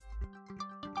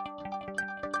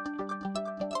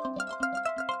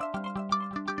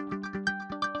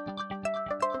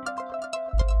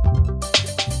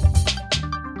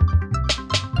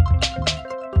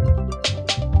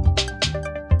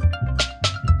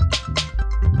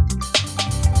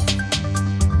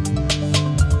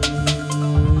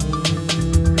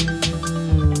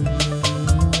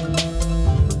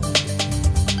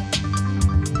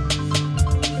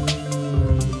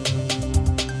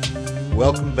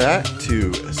Welcome back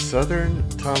to Southern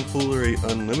Tomfoolery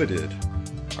Unlimited,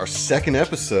 our second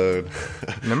episode.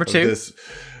 Number 2.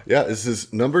 This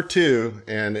is number 2,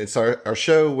 and it's our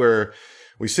show where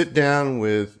we sit down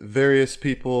with various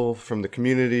people from the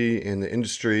community and the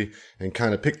industry and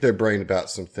kind of pick their brain about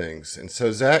some things. And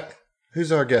so, Zach,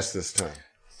 who's our guest this time?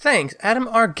 Thanks, Adam.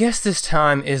 Our guest this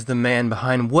time is the man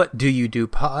behind What Do You Do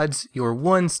Pods, your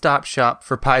one-stop shop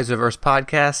for Paizoverse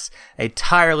podcasts, a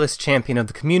tireless champion of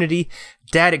the community,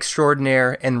 dad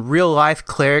extraordinaire, and real-life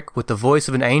cleric with the voice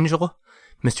of an angel,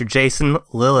 Mr. Jason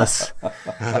Lillis.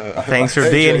 Thanks for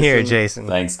being here, Jason.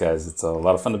 Thanks, guys. It's a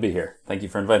lot of fun to be here. Thank you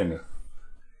for inviting me.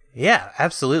 Yeah,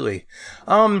 absolutely.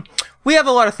 We have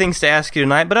a lot of things to ask you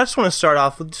tonight, but I just want to start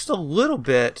off with just a little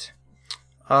bit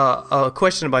a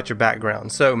question about your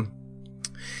background. So,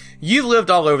 you've lived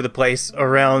all over the place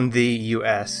around the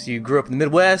U.S. You grew up in the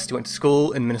Midwest, you went to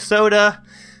school in Minnesota,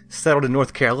 settled in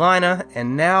North Carolina,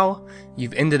 and now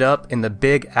you've ended up in the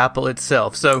Big Apple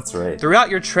itself. So, that's right. Throughout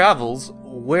your travels,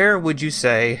 where would you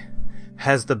say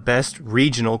has the best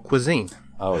regional cuisine?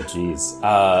 Oh, geez.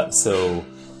 So,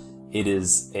 it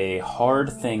is a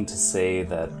hard thing to say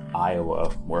that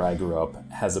Iowa, where I grew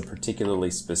up, has a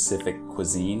particularly specific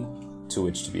cuisine to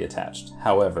which to be attached.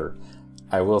 However,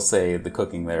 I will say the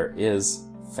cooking there is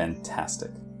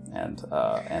fantastic, and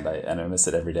I miss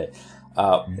it every day.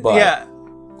 But yeah.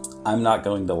 I'm not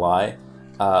going to lie.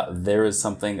 There is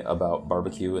something about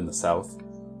barbecue in the South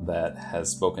that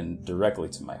has spoken directly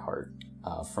to my heart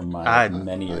from my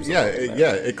many years.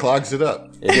 It clogs it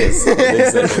up. It is.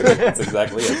 That's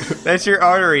exactly it. That's your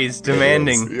arteries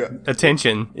demanding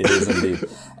attention. It is indeed.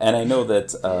 And I know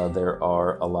that there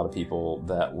are a lot of people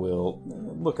that will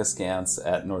look askance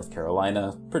at North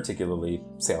Carolina, particularly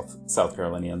South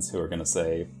Carolinians, who are going to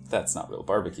say, that's not real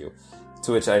barbecue.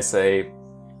 To which I say,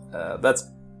 that's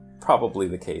probably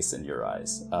the case in your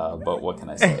eyes. But what can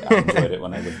I say? I enjoyed it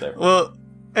when I lived there. Well,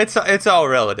 it's all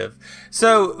relative.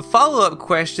 So, follow-up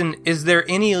question, is there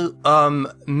any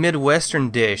Midwestern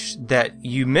dish that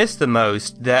you miss the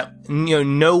most that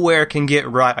nowhere can get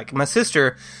right? Like, my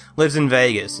sister lives in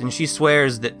Vegas, and she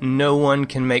swears that no one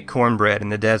can make cornbread in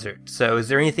the desert. So, is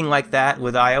there anything like that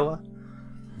with Iowa?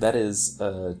 That is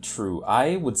true.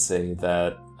 I would say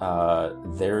that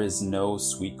there is no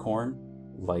sweet corn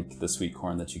like the sweet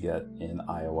corn that you get in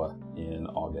Iowa in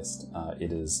August.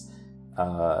 It is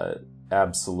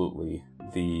absolutely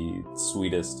the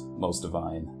sweetest, most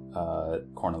divine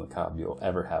corn on the cob you'll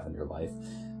ever have in your life.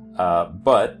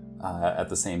 But at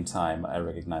the same time, I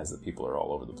recognize that people are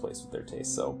all over the place with their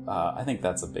taste. So I think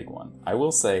that's a big one. I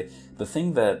will say the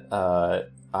thing that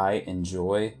I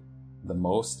enjoy the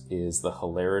most is the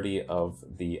hilarity of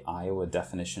the Iowa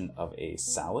definition of a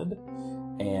salad.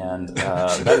 And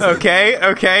that's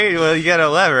okay. Well, you gotta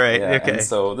elaborate. Yeah, okay. And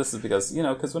so this is because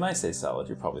because when I say salad,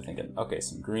 you're probably thinking, okay,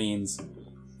 some greens,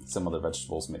 some other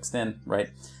vegetables mixed in, right?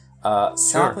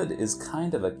 Salad is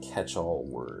kind of a catch-all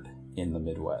word in the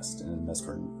Midwest and in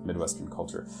Midwestern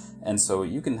culture, and so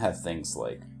you can have things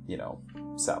like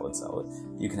salad.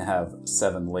 You can have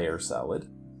 7-layer salad.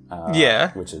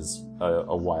 Which is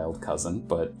a wild cousin,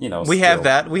 but we have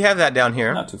that down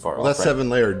here. Not too far off. Well, that's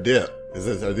 7-layer dip.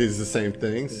 Are these the same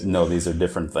things? No, these are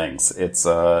different things. It's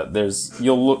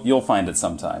you'll find it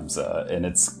sometimes, and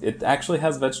it actually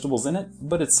has vegetables in it,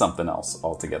 but it's something else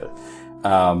altogether.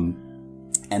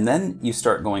 And then you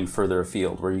start going further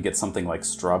afield, where you get something like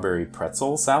strawberry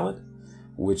pretzel salad,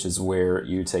 which is where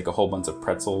you take a whole bunch of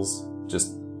pretzels,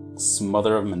 just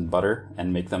smother them in butter,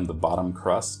 and make them the bottom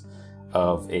crust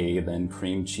of a then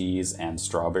cream cheese and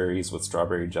strawberries with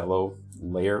strawberry jello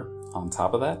layer on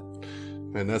top of that.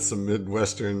 Man, that's a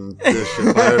Midwestern dish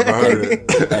if I ever heard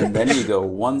it. And then you go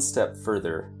one step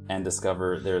further and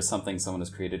discover there is something someone has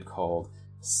created called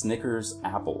Snickers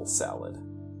apple salad,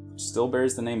 which still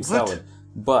bears the name salad,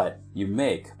 but you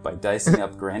make by dicing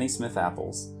up Granny Smith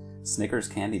apples, Snickers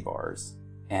candy bars,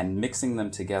 and mixing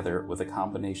them together with a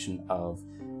combination of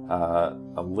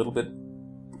a little bit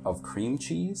of cream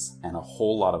cheese and a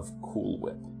whole lot of Cool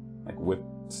Whip, like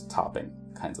whipped topping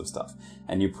kinds of stuff.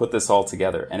 And you put this all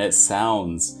together, and it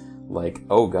sounds like,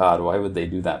 oh God, why would they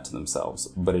do that to themselves?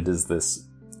 But it is this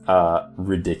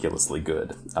ridiculously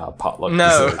good potluck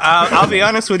dessert. I'll be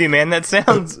honest with you, man. That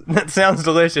sounds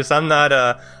delicious. I'm not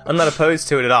opposed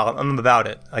to it at all. I'm about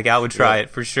it. Like, I would try it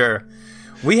for sure.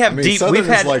 We have we've Southerners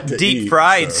had like to deep eat,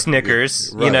 fried so-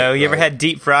 Snickers. Right, you know, you ever right. had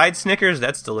deep fried Snickers?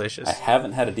 That's delicious. I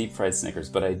haven't had a deep fried Snickers,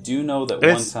 but I do know that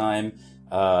It's- one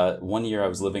time, one year I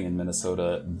was living in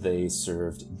Minnesota, they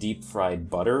served deep fried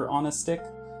butter on a stick,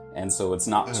 and so it's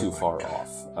not too far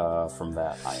off from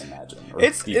that, I imagine. Or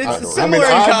It's deep fried it's or- a similar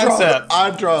concept.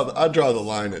 I draw the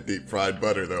line at deep fried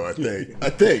butter, though. I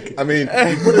think. I mean,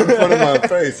 you put it in front of my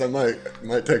face, I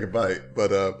might take a bite.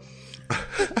 But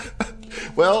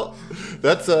well,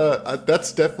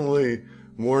 that's definitely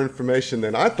more information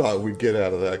than I thought we'd get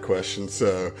out of that question.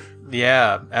 So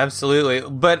Yeah, absolutely.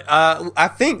 But I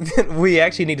think that we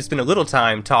actually need to spend a little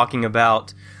time talking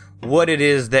about what it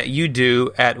is that you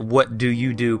do at What Do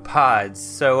You Do Pods.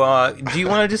 So do you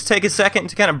want to just take a second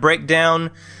to kind of break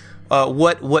down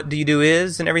what Do You Do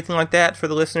is and everything like that for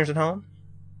the listeners at home?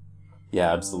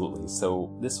 Yeah, absolutely.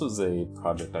 So this was a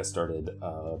project I started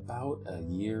about a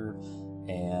year,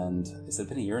 and has it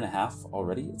been a year and a half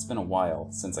already? It's been a while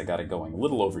since I got it going, a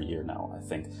little over a year now, I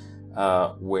think,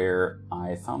 where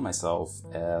I found myself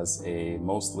as a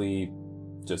mostly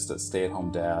just a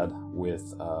stay-at-home dad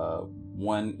with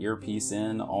one earpiece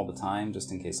in all the time, just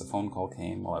in case a phone call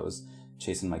came while I was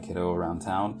chasing my kiddo around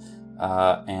town.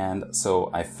 And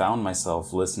so I found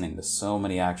myself listening to so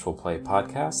many actual play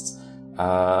podcasts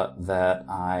that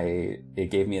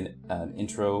it gave me an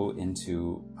intro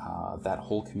into that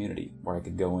whole community where I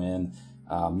could go in,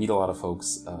 meet a lot of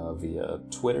folks via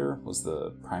Twitter was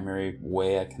the primary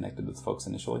way I connected with folks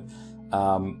initially.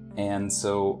 And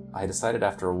so I decided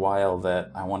after a while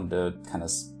that I wanted to kind of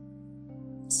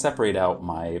separate out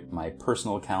my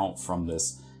personal account from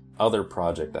this other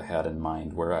project I had in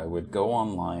mind, where I would go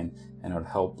online and I would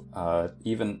help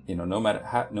even, no matter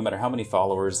how many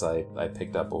followers I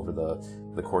picked up over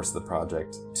the course of the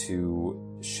project,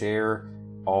 to share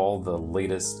all the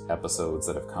latest episodes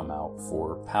that have come out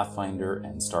for Pathfinder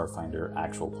and Starfinder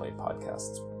actual play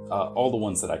podcasts. All the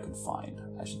ones that I could find,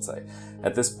 I should say.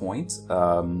 At this point,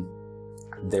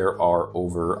 there are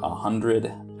over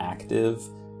 100 active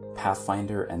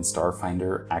Pathfinder and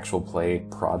Starfinder actual play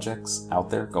projects out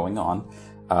there going on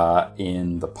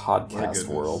in the podcast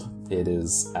world. It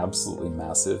is absolutely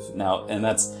massive. Now, and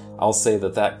I'll say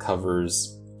that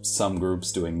covers some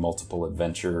groups doing multiple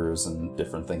adventures and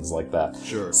different things like that.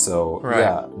 Sure. So Right.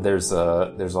 yeah, there's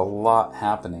a lot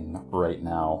happening right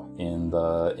now in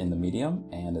the medium,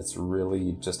 and it's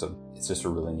just a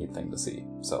really neat thing to see.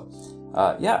 So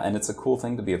yeah, and it's a cool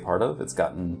thing to be a part of. It's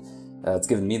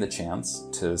given me the chance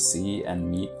to see and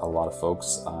meet a lot of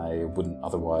folks I wouldn't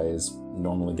otherwise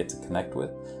normally get to connect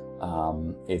with.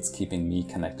 It's keeping me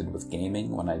connected with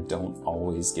gaming when I don't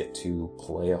always get to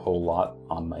play a whole lot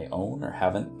on my own, or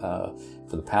haven't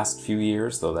for the past few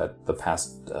years, though the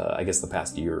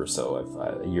past year or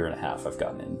so, a year and a half, I've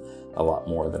gotten in a lot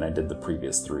more than I did the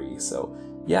previous 3. So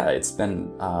yeah, it's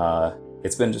been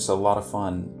just a lot of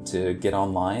fun to get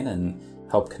online and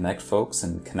help connect folks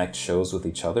and connect shows with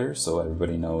each other, so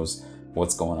everybody knows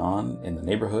what's going on in the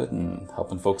neighborhood and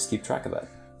helping folks keep track of that.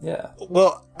 Yeah.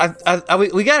 Well,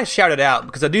 we got to shout it out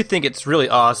because I do think it's really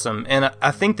awesome, and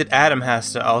I think that Adam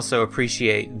has to also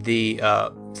appreciate the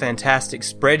fantastic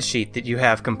spreadsheet that you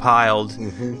have compiled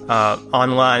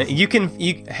online.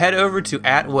 You head over to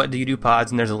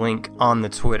 @WhatDoYouDoPods, and there's a link on the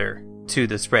Twitter to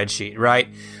the spreadsheet, right?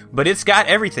 But it's got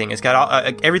everything. It's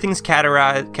got everything's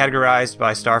categorized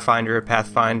by Starfinder,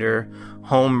 Pathfinder,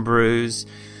 homebrews.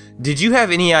 Did you have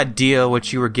any idea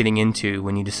what you were getting into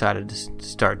when you decided to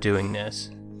start doing this?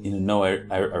 No, I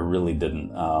really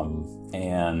didn't.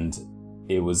 And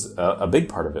it was a big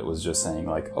part of it was just saying,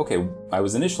 like, okay, I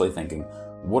was initially thinking,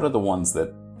 what are the ones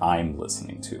that I'm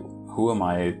listening to? Who am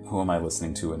I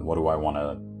listening to, and what do I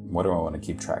want to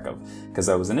keep track of? Because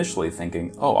I was initially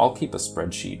thinking, I'll keep a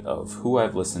spreadsheet of who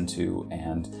I've listened to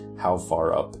and how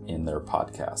far up in their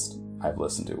podcast I've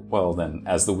listened to. Well, then,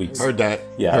 as the weeks... Heard that.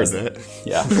 Yeah. Heard that.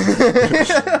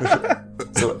 Yeah.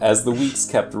 So as the weeks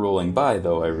kept rolling by,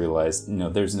 though, I realized,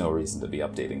 there's no reason to be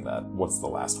updating that "what's the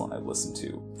last one I've listened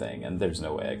to" thing, and there's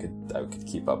no way I could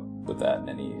keep up with that in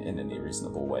any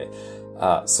reasonable way.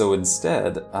 So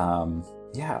instead,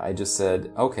 I just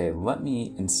said, okay, let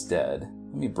me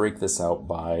break this out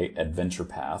by adventure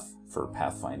path for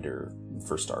Pathfinder,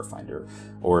 for Starfinder,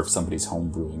 or if somebody's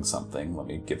homebrewing something, let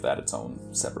me give that its own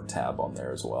separate tab on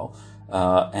there as well.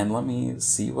 And let me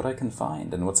see what I can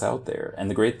find and what's out there. And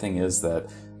the great thing is that,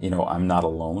 I'm not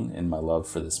alone in my love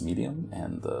for this medium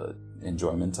and the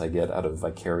enjoyment I get out of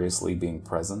vicariously being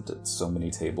present at so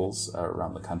many tables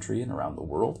around the country and around the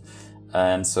world.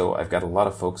 And so I've got a lot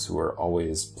of folks who are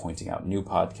always pointing out new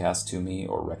podcasts to me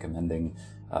or recommending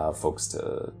folks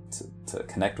to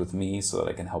connect with me so that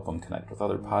I can help them connect with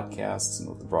other podcasts and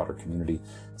with the broader community.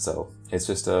 So it's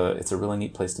just it's a really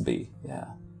neat place to be. Yeah.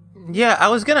 Yeah, I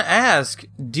was going to ask,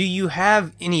 do you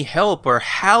have any help, or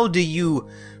how do you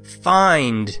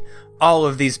find all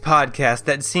of these podcasts?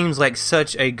 That seems like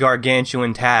such a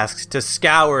gargantuan task, to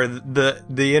scour the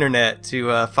internet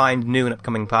to find new and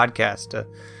upcoming podcasts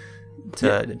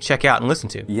to check out and listen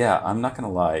to. Yeah, I'm not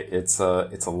gonna lie, it's a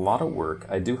lot of work.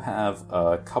 I do have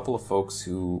a couple of folks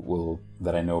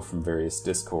that I know from various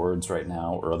Discords right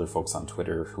now, or other folks on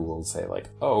Twitter who will say like,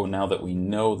 oh, now that we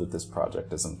know that this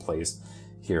project is in place,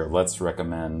 here, let's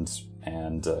recommend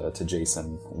to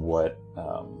Jason what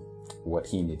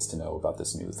he needs to know about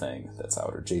this new thing that's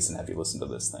out, or Jason, have you listened to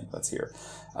this thing that's here?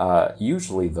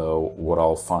 Usually, though, what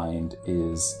I'll find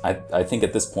is, I think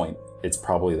at this point, it's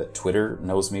probably that Twitter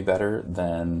knows me better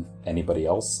than anybody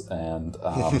else, and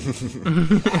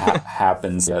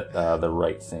happens to get the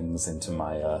right things into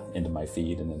my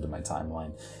feed and into my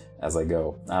timeline as I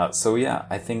go. So yeah,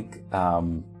 I think there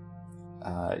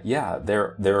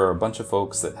are a bunch of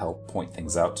folks that help point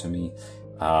things out to me.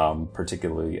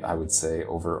 Particularly, I would say,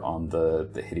 over on the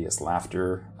Hideous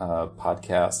Laughter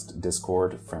podcast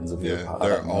Discord, friends of your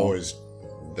podcast.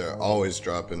 They're always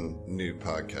dropping new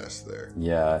podcasts there.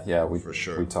 Yeah, for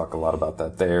sure. We talk a lot about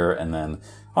that there, and then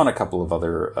on a couple of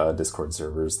other Discord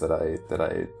servers that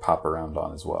I pop around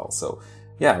on as well. So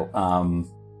yeah,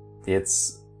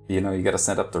 it's, you got to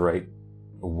set up the right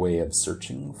way of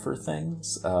searching for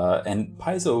things, and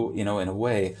Paizo, in a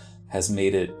way, has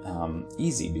made it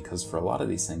easy, because for a lot of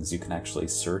these things you can actually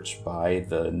search by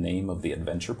the name of the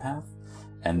adventure path,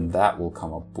 and that will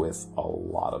come up with a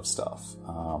lot of stuff.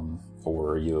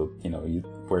 Or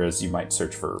whereas you might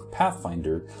search for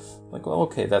Pathfinder, like, well,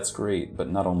 okay, that's great, but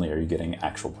not only are you getting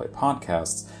actual play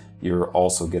podcasts, you're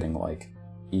also getting like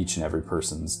each and every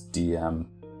person's DM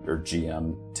or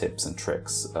GM tips and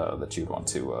tricks that you'd want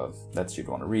to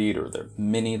read, or their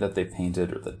mini that they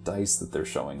painted, or the dice that they're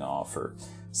showing off, or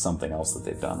something else that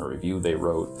they've done, a review they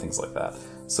wrote, things like that.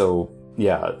 So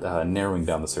yeah, narrowing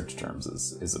down the search terms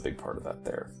is a big part of that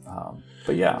there.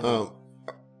 But yeah.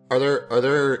 Are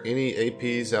there any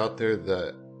APs out there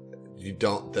that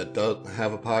don't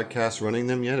have a podcast running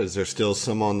them yet? Is there still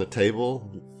some on the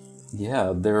table?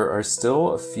 Yeah, there are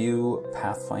still a few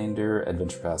Pathfinder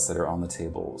adventure paths that are on the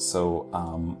table. So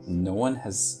no one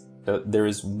has. There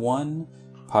is one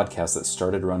podcast that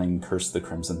started running Curse of the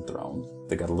Crimson Throne.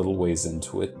 They got a little ways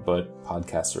into it, but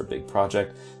podcasts are a big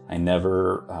project. I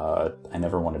never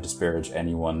want to disparage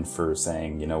anyone for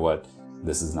saying, you know what,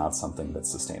 this is not something that's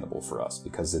sustainable for us,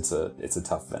 because it's a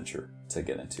tough venture to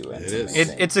get into. And it is.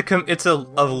 It's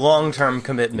a long-term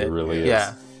commitment. It really is.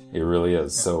 Yeah. It really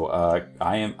is. So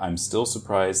I'm still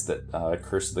surprised that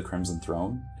Curse of the Crimson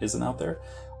Throne isn't out there.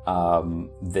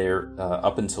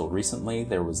 Up until recently,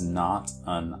 there was not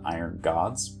an Iron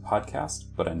Gods podcast,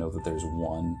 but I know that there's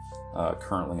one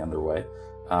currently underway.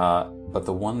 But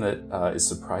the one that is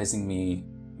surprising me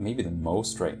maybe the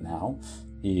most right now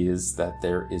is that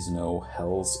there is no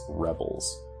Hell's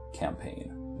Rebels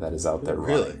campaign that is out there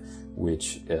running.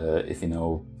 Which, if you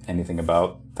know anything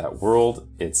about that world,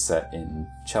 it's set in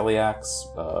Cheliax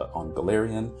on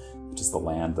Galarian, which is the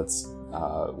land that's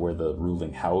where the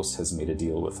ruling house has made a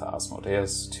deal with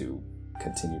Asmodeus to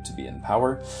continue to be in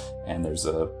power. And there's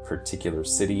a particular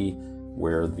city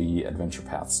where the adventure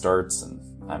path starts, and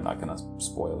I'm not going to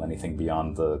spoil anything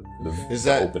beyond the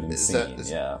opening scene.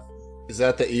 Is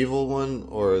that the evil one,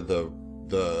 or the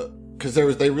because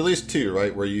they released two,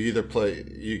 right? Where you either play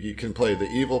you can play the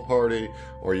evil party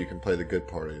or you can play the good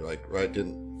party, like, right?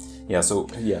 So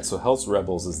Hell's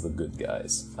Rebels is the good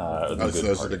guys.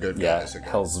 Those are the good guys. Okay.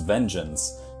 Hell's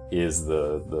Vengeance is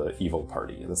the evil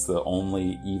party. That's the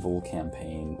only evil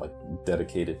campaign, like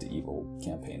dedicated to evil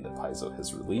campaign, that Paizo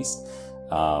has released.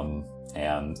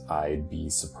 And I'd be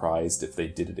surprised if they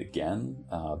did it again.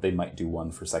 They might do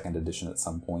one for 2nd edition at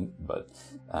some point, but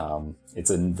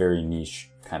it's a very niche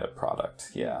kind of product.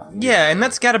 Yeah. Yeah, and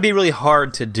that's got to be really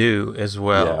hard to do as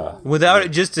well, without it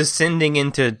just descending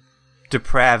into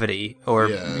depravity or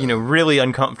really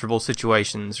uncomfortable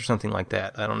situations or something like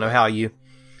that. I don't know how you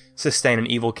sustain an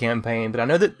evil campaign, but I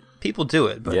know that people do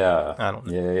it. But I don't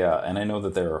know. Yeah, and I know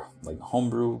that there are like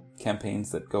homebrew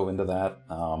campaigns that go into that.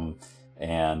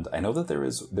 And I know that there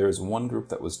is one group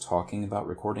that was talking about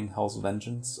recording Hell's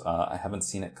Vengeance. I haven't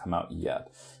seen it come out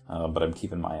yet, but I'm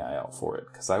keeping my eye out for it,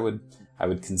 because I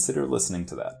would consider listening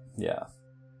to that. Yeah.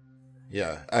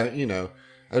 Yeah,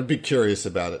 I'd be curious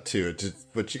about it too.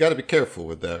 But you got to be careful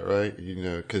with that, right?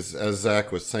 Because as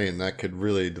Zach was saying, that could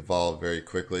really devolve very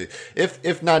quickly.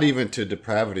 If not even to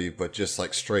depravity, but just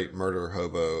like straight murder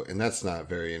hobo, and that's not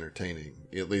very entertaining.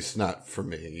 At least not for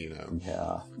me,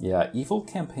 Yeah. Evil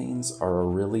campaigns are a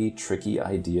really tricky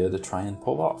idea to try and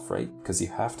pull off, right? Because you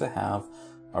have to have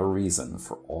a reason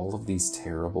for all of these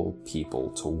terrible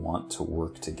people to want to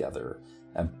work together.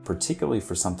 And particularly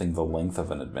for something the length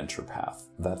of an adventure path,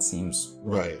 that seems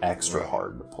extra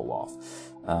hard to pull off.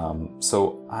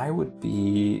 So I'd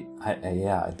be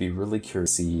really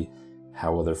curious to see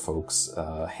how other folks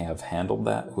have handled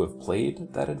that, who have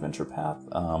played that adventure path.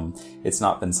 It's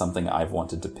not been something I've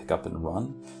wanted to pick up and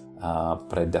run,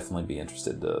 but I'd definitely be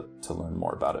interested to learn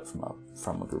more about it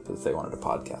from a group if they wanted to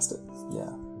podcast it.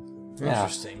 Yeah.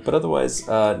 Interesting. But otherwise,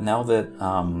 now that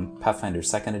Pathfinder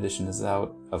 2nd Edition is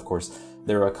out, of course,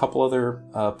 there are a couple other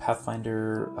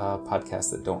Pathfinder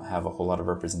podcasts that don't have a whole lot of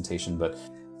representation, but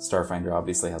Starfinder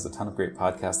obviously has a ton of great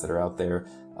podcasts that are out there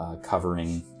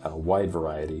covering a wide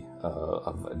variety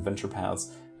of adventure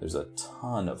paths. There's a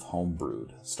ton of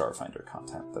homebrewed Starfinder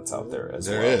content that's out there as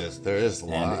well. There is a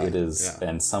lot. And it is,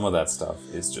 and some of that stuff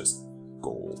is just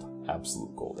gold.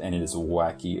 Absolute gold, and it is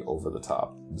wacky, over the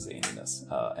top zaniness,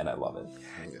 and I love it.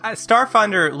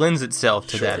 Starfinder lends itself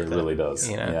to that. It really does.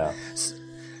 Yeah.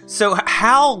 So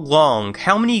how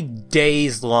many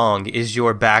days long is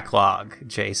your backlog,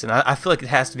 Jason? I feel like it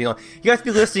has to be long. You have to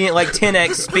be listening at like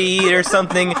 10x speed or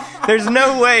something. There's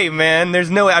no way, man.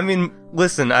 There's no way. I mean,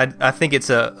 listen, I think it's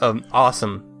a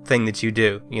awesome thing that you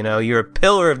do. You're a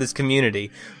pillar of this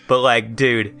community. But like,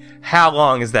 dude, how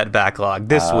long is that backlog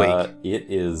this week? It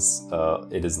is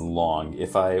long.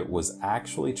 If I was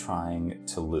actually trying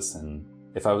to listen,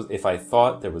 if I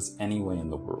thought there was any way in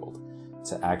the world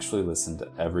to actually listen to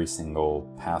every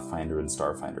single Pathfinder and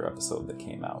Starfinder episode that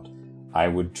came out, I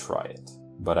would try it.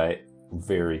 But I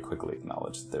very quickly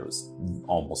acknowledged that there was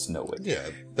almost no way. Yeah.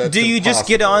 That's Do you impossible. just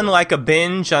get on like a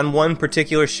binge on one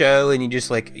particular show and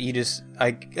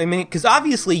because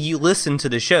obviously you listen to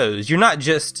the shows. You're not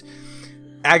just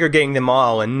aggregating them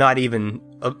all and not even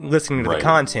listening to the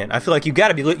content. I feel like you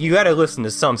got to listen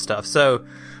to some stuff. So,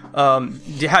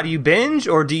 how do you binge,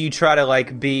 or do you try to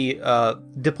like be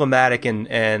diplomatic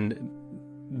and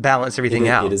balance everything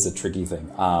out? It is a tricky thing.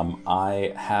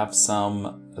 I have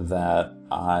some that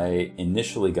I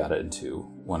initially got into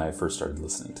when I first started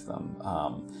listening to them,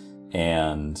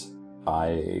 and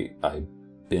I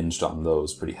binged on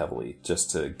those pretty heavily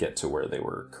just to get to where they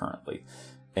were currently.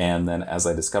 And then as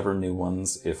I discover new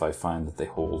ones, if I find that they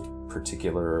hold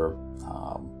particular,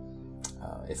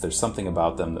 if there's something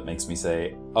about them that makes me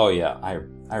say, oh yeah,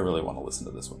 I really want to listen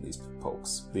to this one. These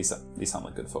folks, these sound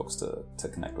like good folks to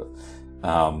connect with.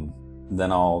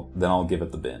 Then I'll give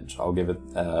it the binge. I'll give it,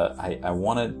 I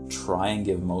want to try and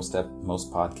give most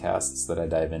podcasts that I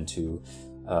dive into,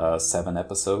 7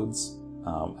 episodes.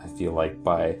 I feel like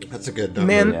that's a good number.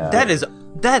 Man,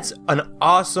 that's an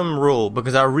awesome rule,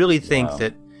 because I really think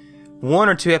that 1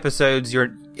 or 2 episodes,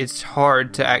 it's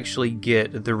hard to actually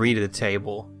get the read of the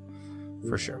table,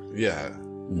 for sure. Yeah.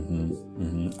 Mm-hmm.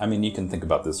 Mm-hmm. I mean, you can think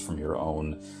about this from your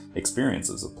own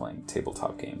experiences of playing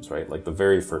tabletop games, right? Like the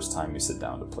very first time you sit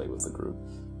down to play with a group,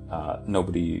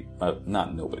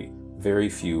 very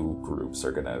few groups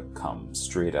are going to come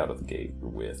straight out of the gate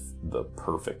with the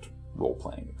perfect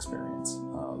role-playing experience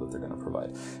that they're going to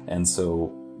provide. And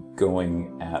so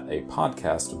going at a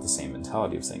podcast with the same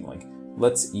mentality of saying, like,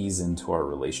 let's ease into our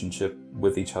relationship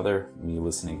with each other, me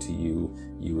listening to you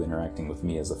interacting with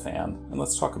me as a fan, and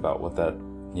let's talk about what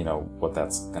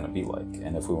that's going to be like.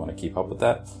 And if we want to keep up with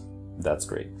that, that's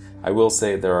great. I will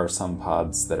say there are some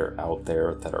pods that are out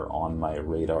there that are on my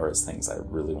radar as things I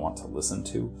really want to listen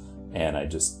to. And I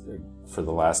just, for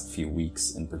the last few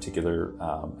weeks in particular,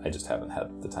 I just haven't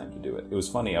had the time to do it. It was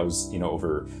funny, I was,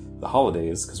 over the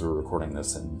holidays, because we're recording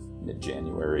this in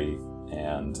mid-January,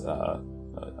 and,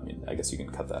 I guess you can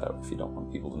cut that out if you don't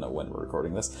want people to know when we're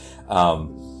recording this. Oh,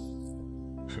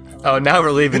 now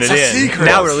we're leaving it in. Secret.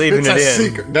 Now we're leaving it in.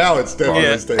 Secret. Now it's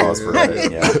definitely staying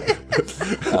in.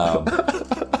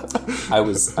 I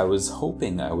was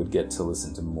hoping I would get to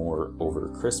listen to more over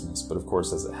Christmas, but of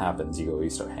course, as it happens, you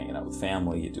start hanging out with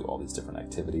family, you do all these different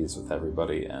activities with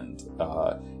everybody, and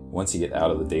once you get out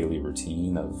of the daily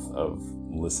routine of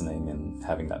listening and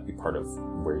having that be part of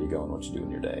where you go and what you do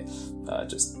in your day, it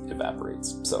just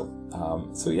evaporates. So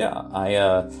yeah,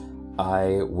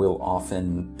 I will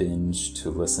often binge to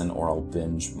listen, or I'll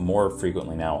binge more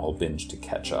frequently now. I'll binge to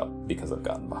catch up because I've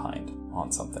gotten behind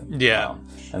on something. Yeah,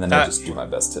 and then I just do my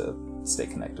best to stay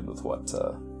connected with what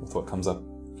comes up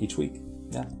each week.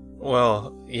 Yeah.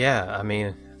 Well, yeah. I mean,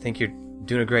 I think you're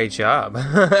Doing a great job.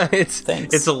 Thanks.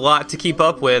 It's a lot to keep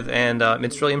up with, and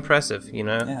it's really impressive.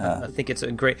 Yeah. I think it's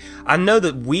a great. I know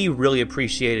that we really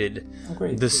appreciated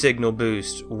great. the signal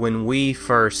boost when we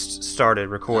first started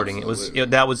recording. Absolutely.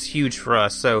 That was huge for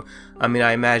us. So I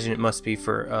imagine it must be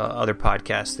for other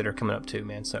podcasts that are coming up too,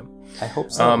 man. So I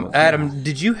hope so. Adam,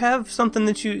 did you have something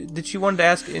that you wanted to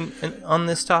ask on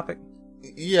this topic?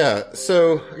 Yeah,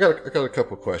 so I got a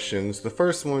couple questions. The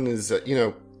first one is,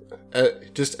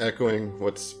 just echoing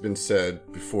what's been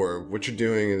said before. What you're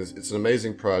doing it's an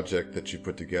amazing project that you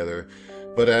put together.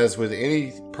 But as with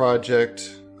any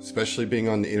project, especially being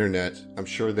on the internet, I'm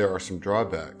sure there are some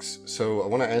drawbacks. So I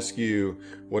want to ask you,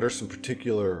 what are some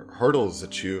particular hurdles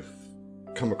that you've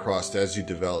come across as you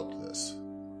developed this?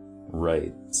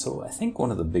 Right. So I think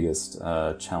one of the biggest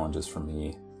challenges for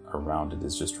me around it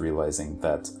is just realizing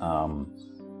that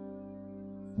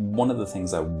one of the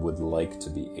things I would like to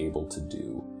be able to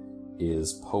do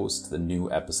is post the new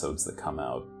episodes that come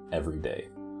out every day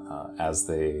as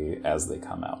they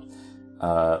come out.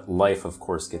 Life, of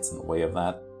course, gets in the way of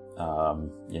that.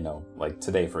 Like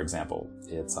today, for example,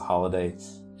 it's a holiday,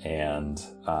 and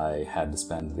I had to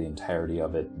spend the entirety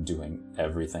of it doing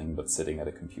everything but sitting at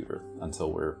a computer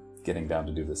until we're getting down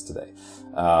to do this today.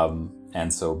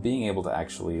 And so being able to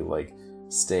actually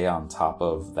stay on top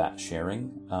of that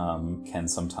sharing can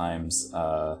sometimes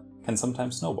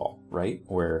snowball, right?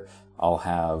 Where I'll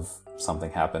have something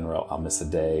happen where I'll miss a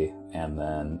day, and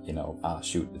then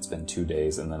it's been 2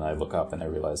 days, and then I look up and I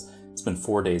realize it's been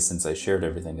 4 days since I shared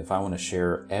everything. If I want to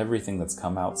share everything that's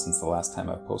come out since the last time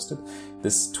I've posted,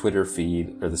 this Twitter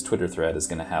feed or this Twitter thread is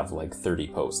going to have 30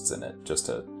 posts in it just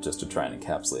to try and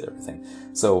encapsulate everything.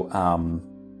 So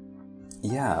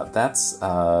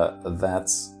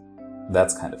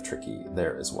that's kind of tricky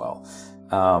there as well.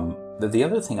 The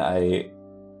other thing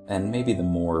and maybe the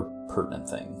more pertinent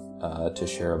thing to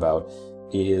share about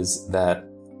is that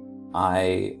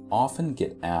I often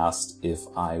get asked if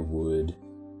I would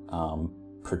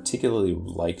particularly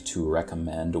like to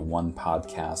recommend one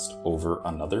podcast over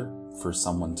another for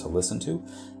someone to listen to.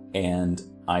 And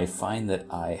I find that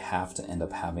I have to end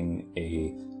up having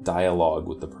a dialogue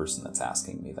with the person that's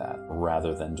asking me that,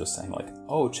 rather than just saying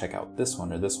oh, check out this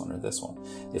one or this one or this one.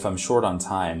 If I'm short on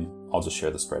time, I'll just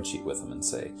share the spreadsheet with them and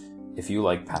say, if you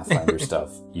like Pathfinder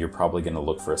stuff, you're probably going to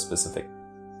look for a specific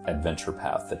adventure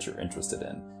path that you're interested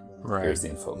in. Right. Here's the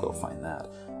info, go find that.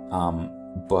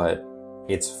 But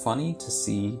it's funny to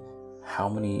see how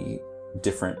many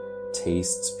different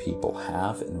tastes people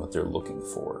have in what they're looking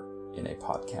for in a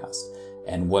podcast,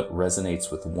 and what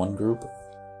resonates with one group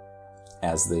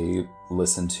as they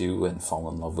listen to and fall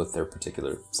in love with their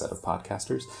particular set of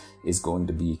podcasters is going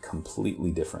to be completely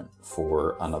different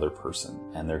for another person.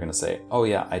 And they're going to say, oh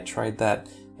yeah, I tried that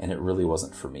and it really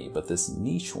wasn't for me, but this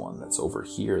niche one that's over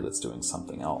here that's doing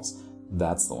something else,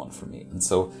 that's the one for me. And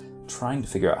so trying to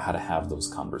figure out how to have those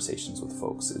conversations with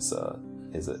folks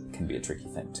can be a tricky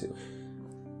thing too.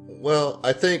 Well,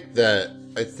 I think that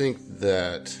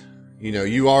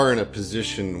you are in a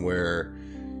position where,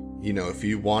 if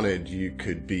you wanted, you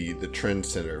could be the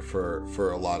trendsetter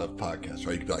for a lot of podcasts,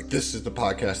 right? You could be like, this is the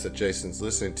podcast that Jason's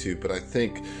listening to. But I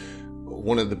think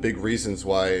one of the big reasons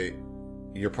why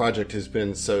your project has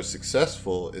been so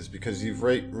successful is because you've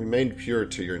remained pure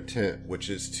to your intent,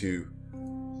 which is to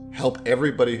help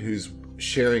everybody who's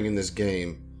sharing in this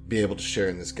game be able to share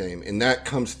in this game. And that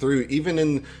comes through even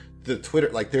in the Twitter.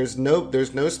 There's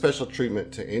no special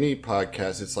treatment to any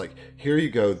podcast. It's here you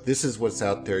go. This is what's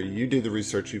out there. You do the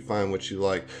research. You find what you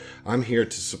like. I'm here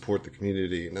to support the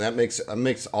community, and that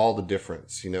makes all the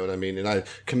difference. You know what I mean? And I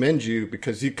commend you,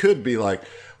 because you could be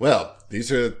well,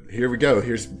 here we go.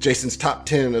 Here's Jason's top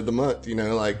 10 of the month.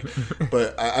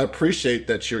 But I appreciate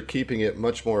that you're keeping it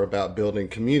much more about building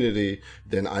community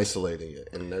than isolating it,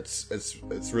 and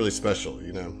it's really special.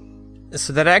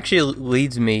 So that actually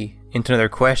leads me into another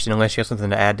question, unless you have something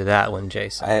to add to that one,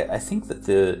 Jason. I think that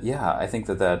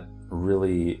that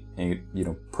really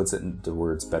puts it into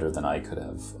words better than I could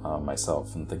have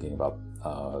myself, in thinking about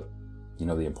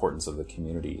the importance of the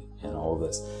community and all of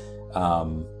this.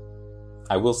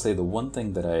 I will say the one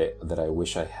thing that I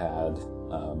wish I had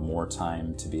more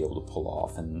time to be able to pull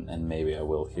off, and maybe I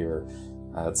will here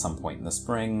at some point in the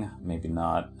spring, maybe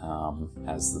not,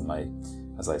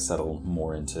 as I settle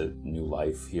more into new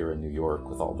life here in New York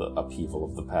with all the upheaval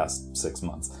of the past 6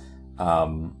 months.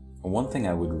 One thing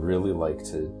I would really like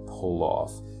to pull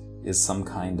off is some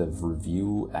kind of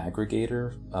review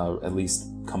aggregator, at least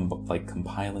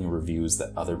compiling reviews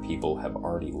that other people have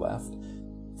already left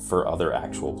for other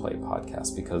actual play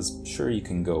podcasts, because sure, you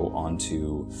can go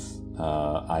onto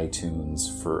iTunes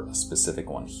for a specific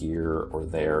one here or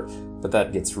there, but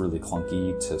that gets really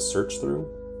clunky to search through.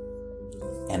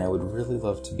 And I would really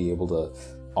love to be able to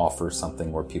offer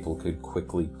something where people could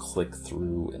quickly click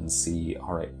through and see,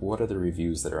 all right, what are the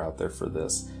reviews that are out there for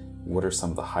this? What are some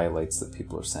of the highlights that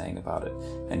people are saying about it?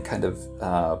 And kind of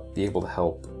be able to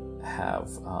help have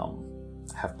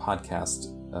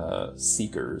podcast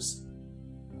seekers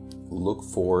look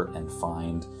for and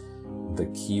find the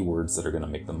keywords that are going to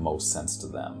make the most sense to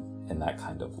them in that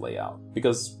kind of layout.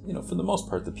 Because, for the most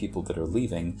part, the people that are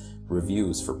leaving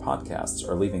reviews for podcasts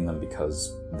are leaving them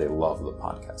because they love the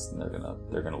podcast, and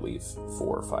they're gonna leave 4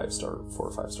 or 5 star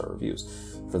reviews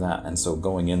for that. And so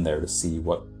going in there to see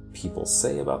what people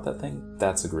say about that thing,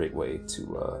 that's a great way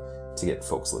to get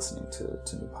folks listening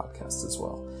to new podcasts as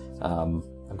well.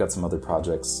 I've got some other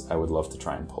projects I would love to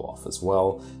try and pull off as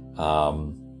well.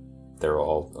 They're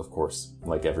all, of course,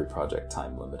 like every project,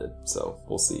 time limited. So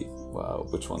we'll see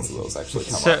which ones of those actually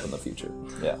come up in the future.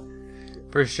 Yeah,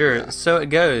 for sure. Yeah. So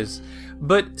it goes.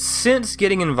 But since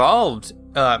getting involved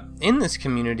in this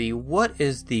community, what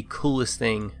is the coolest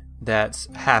thing that's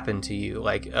happened to you?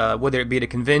 Like whether it be at a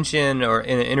convention or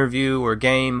in an interview or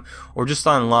game or just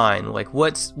online, like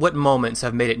what moments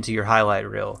have made it into your highlight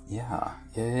reel?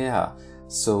 Yeah.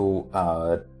 So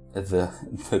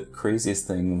the craziest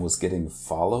thing was getting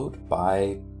followed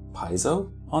by Paizo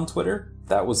on Twitter.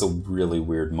 That was a really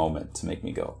weird moment to make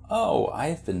me go, oh,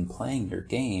 I've been playing your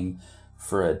game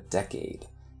for a decade,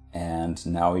 and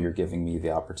now you're giving me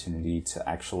the opportunity to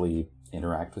actually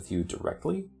interact with you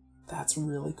directly. That's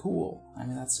really cool. I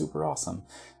mean, that's super awesome.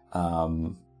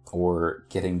 Or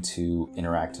getting to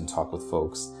interact and talk with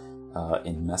folks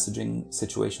in messaging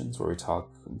situations where we talk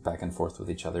back and forth with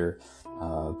each other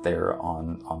there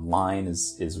online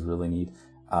is really neat.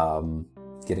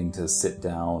 Getting to sit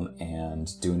down and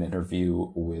do an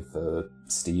interview with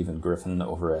Steve and Griffin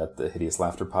over at the Hideous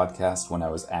Laughter podcast when I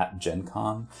was at Gen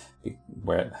Con,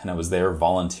 and I was there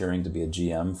volunteering to be a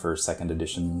GM for 2nd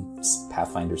edition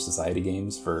Pathfinder Society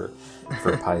games for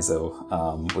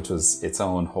Paizo, which was its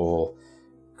own whole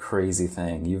crazy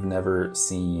thing. You've never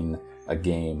seen a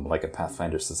game like a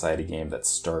Pathfinder Society game that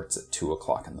starts at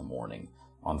 2:00 in the morning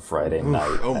on Friday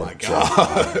night. Oh my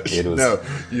god! No,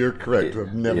 you're correct.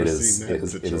 I've never seen that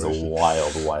situation. It is a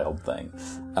wild thing.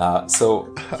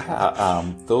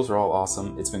 Those are all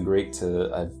awesome. It's been great to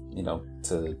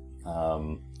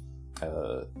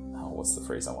what's the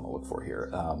phrase I want to look for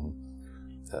here?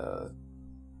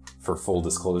 For full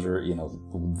disclosure,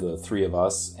 the 3 of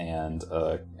us and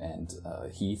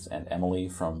Heath and Emily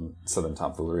from Southern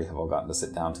Tomfoolery have all gotten to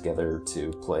sit down together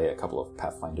to play a couple of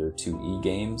Pathfinder 2E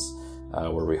games,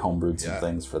 where we homebrewed some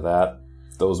things for that.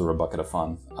 Those were a bucket of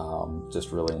fun.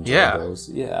 Just really enjoyed those.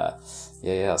 Yeah.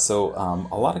 So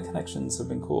a lot of connections have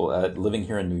been cool. Living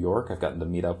here in New York, I've gotten to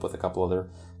meet up with a couple other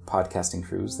podcasting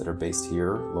crews that are based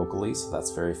here locally, so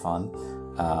that's very fun.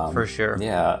 For sure.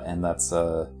 Yeah, and that's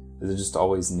they're just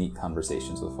always neat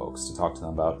conversations with folks to talk to them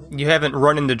about. You haven't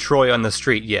run into Troy on the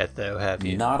street yet, though, have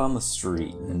you? Not on the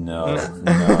street, no.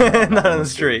 Not on the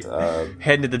street.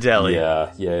 Heading to the deli.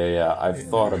 Yeah. I've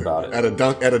thought about it. At a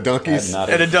Dunkies?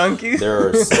 At a Dunkies? There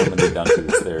are so many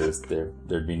Dunkies.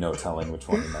 There'd be no telling which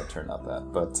one you might turn up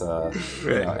at. But,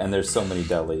 and there's so many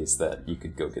delis that you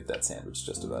could go get that sandwich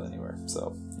just about anywhere.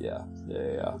 So, yeah.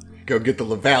 Go get the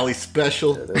La Valley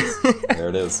special. There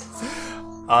it is.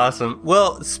 Awesome.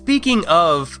 Well, speaking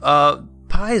of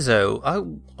Paizo,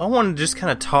 I want to just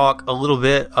kind of talk a little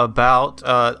bit about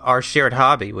our shared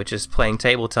hobby, which is playing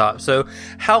tabletop. So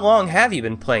how long have you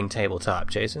been playing tabletop,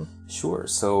 Jason? Sure.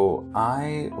 So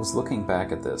I was looking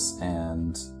back at this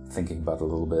and thinking about it a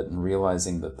little bit and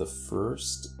realizing that the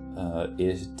first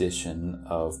edition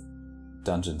of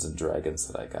Dungeons & Dragons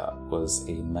that I got was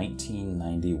a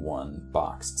 1991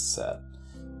 boxed set.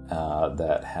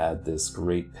 That had this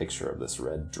great picture of this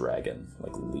red dragon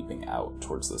like leaping out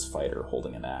towards this fighter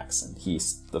holding an axe, and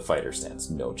the fighter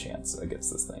stands no chance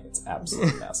against this thing. It's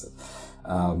absolutely massive.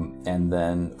 And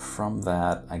then from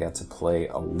that, I got to play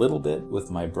a little bit with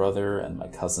my brother and my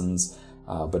cousins,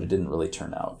 but it didn't really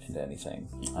turn out into anything.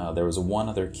 There was one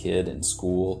other kid in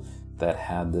school that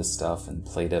had this stuff and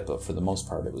played it, but for the most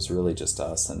part, it was really just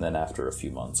us. And then after a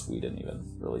few months, we didn't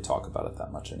even really talk about it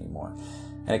that much anymore.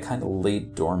 And it kind of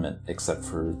laid dormant, except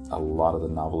for a lot of the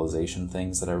novelization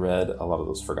things that I read, a lot of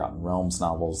those Forgotten Realms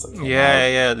novels that came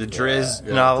out. The Drizzt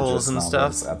novels the Drizzt and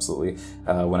novels, stuff. Absolutely.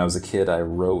 When I was a kid, I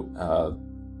wrote a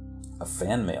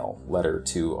fan mail letter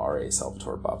to R.A.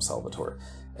 Salvatore, Bob Salvatore,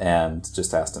 and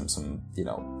just asked him some,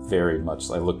 very much,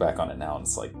 I look back on it now and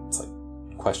it's like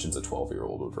questions a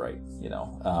 12-year-old would write,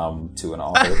 to an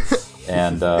author.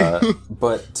 And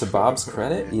but to Bob's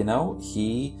credit, he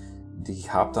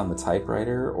hopped on the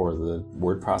typewriter or the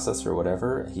word processor or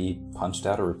whatever. He punched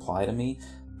out a reply to me,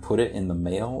 put it in the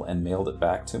mail, and mailed it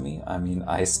back to me. I mean,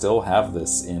 I still have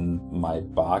this in my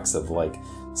box of like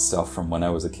stuff from when I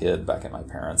was a kid back at my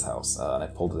parents' house. And I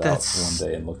pulled it out one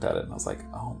day and looked at it, and I was like,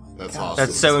 "Oh my god, awesome.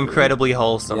 That's so incredibly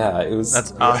wholesome." Yeah, it was.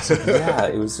 That's awesome. Yeah,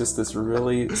 it was just this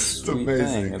really sweet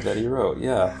thing that he wrote.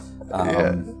 Yeah.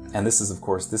 And this is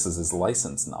his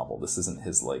licensed novel. This isn't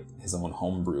his own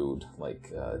homebrewed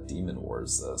Demon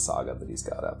Wars saga that he's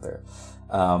got out there.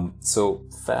 So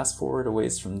fast forward a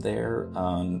ways from there,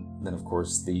 then of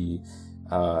course the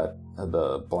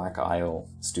Black Isle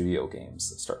studio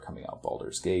games start coming out.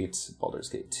 Baldur's Gate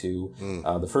 2.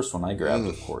 The first one I grabbed,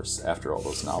 of course, after all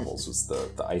those novels was the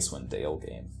Icewind Dale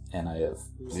game, and I have.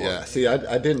 Yeah, see,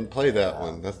 I didn't play that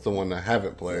one. That's the one I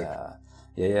haven't played.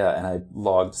 Yeah, and I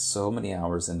logged so many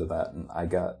hours into that, and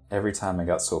every time I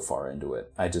got so far into it,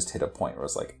 I just hit a point where I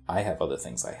was like, I have other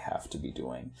things I have to be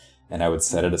doing, and I would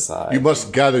set it aside. You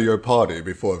must gather your party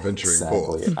before venturing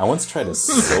forth. I once tried a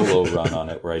solo run on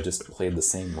it where I just played the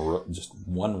same, just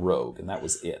one rogue, and that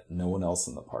was it. No one else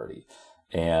in the party.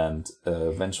 And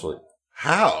eventually...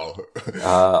 How?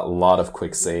 A lot of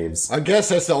quick saves. I guess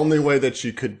that's the only way that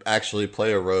you could actually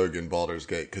play a rogue in Baldur's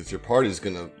Gate, because your party's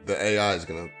the AI is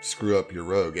gonna screw up your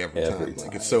rogue every time.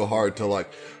 Like, it's so hard to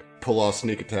pull off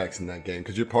sneak attacks in that game,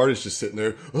 because your party's just sitting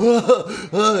there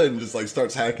and just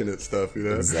starts hacking at stuff,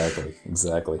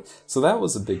 Exactly. So that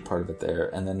was a big part of it there.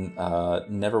 And then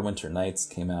Neverwinter Nights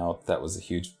came out. That was a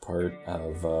huge part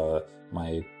of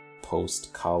my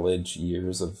post-college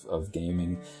years of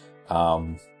gaming.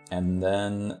 And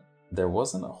then there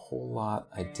wasn't a whole lot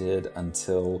I did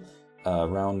until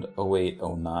around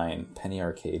 08-09. Penny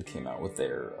Arcade came out with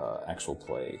their actual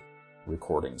play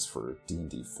recordings for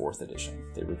D&D 4th edition.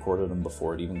 They recorded them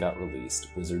before it even got released.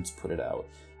 Wizards put it out.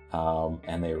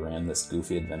 And they ran this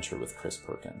goofy adventure with Chris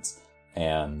Perkins.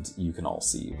 And you can all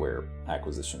see where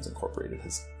Acquisitions Incorporated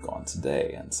has gone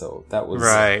today. And so that was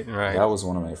right. That was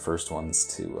one of my first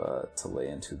ones to lay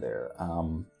into there.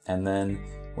 And then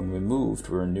when we moved,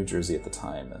 we were in New Jersey at the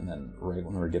time, and then right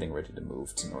when we were getting ready to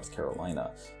move to North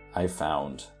Carolina, I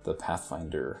found the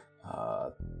Pathfinder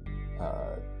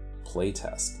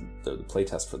playtest, the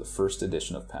playtest for the first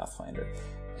edition of Pathfinder,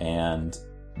 and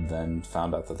then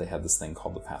found out that they had this thing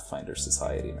called the Pathfinder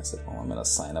Society, and I said, well, I'm going to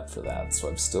sign up for that. So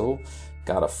I've still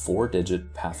got a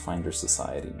 4-digit Pathfinder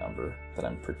Society number that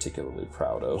I'm particularly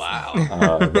proud of.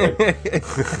 Wow.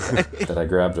 That I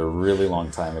grabbed a really long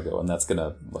time ago, and that's going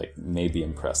to maybe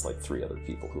impress 3 other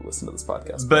people who listen to this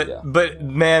podcast. But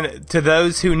man, to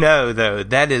those who know though,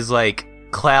 that is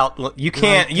clout. You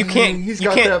can't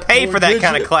pay for that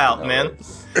kind of clout, man.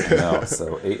 No,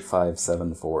 so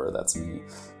 8574, that's me.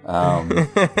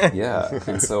 Yeah,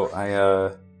 and so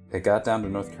I got down to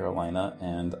North Carolina,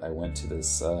 and I went to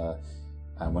this,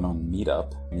 I went on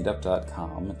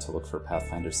meetup.com to look for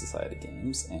Pathfinder Society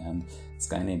games, and this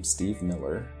guy named Steve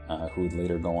Miller, who would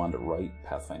later go on to write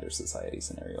Pathfinder Society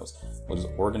scenarios, was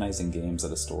organizing games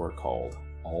at a store called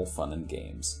All Fun and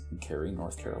Games in Cary,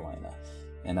 North Carolina.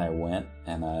 And I went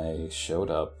and I showed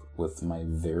up with my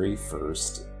very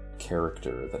first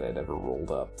character that I'd ever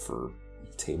rolled up for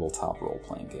tabletop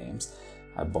role-playing games.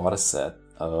 I bought a set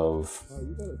of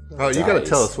dice. You gotta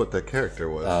tell us what that character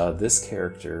was. This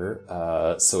character,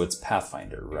 so it's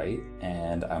Pathfinder, right?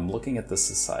 And I'm looking at this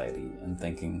society and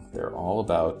thinking they're all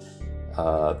about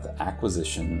the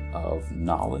acquisition of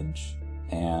knowledge,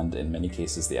 and in many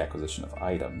cases the acquisition of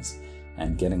items,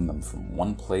 and getting them from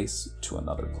one place to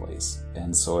another place.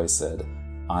 And so I said,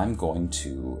 I'm going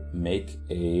to make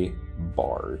a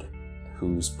bard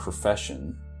whose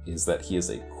profession is that he is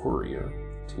a courier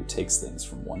who takes things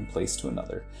from one place to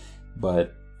another.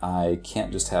 But I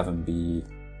can't just have him be,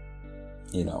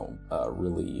 a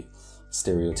really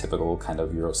stereotypical kind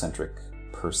of Eurocentric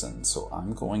person. So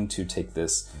I'm going to take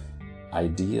this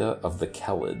idea of the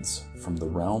Kellids from the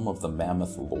realm of the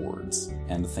Mammoth Lords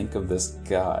and think of this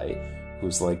guy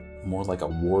who's more like a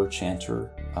war chanter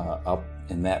up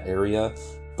in that area,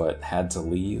 but had to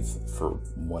leave for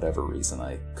whatever reason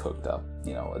I cooked up,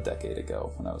 a decade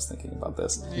ago when I was thinking about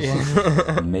this.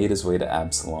 Yeah. Made his way to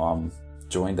Absalom,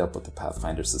 joined up with the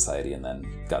Pathfinder Society, and then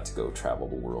got to go travel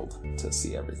the world to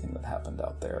see everything that happened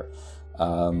out there.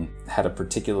 Had a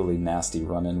particularly nasty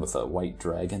run-in with a white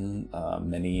dragon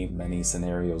many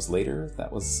scenarios later.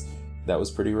 That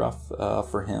was pretty rough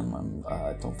for him.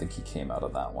 I don't think he came out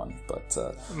of that one, but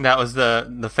that was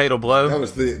the fatal blow. That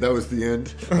was the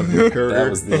end of your career. That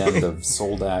was the end of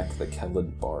Soldak, the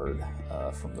Kellid Bard.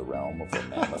 from the realm of the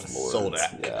Mammoth Lords.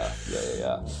 Soldak.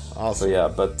 Yeah. Awesome. So yeah,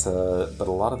 but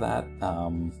a lot of that,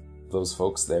 those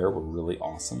folks there were really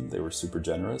awesome. They were super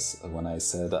generous. When I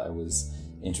said I was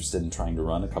interested in trying to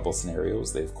run a couple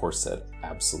scenarios, they of course said,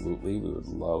 absolutely, we would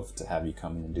love to have you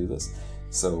come in and do this.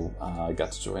 So I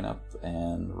got to join up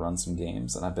and run some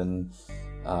games, and I've been,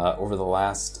 over the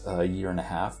last year and a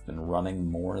half, been running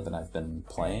more than I've been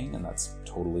playing, and that's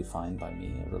totally fine by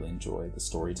me. I really enjoy the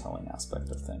storytelling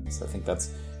aspect of things. I think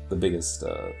that's the biggest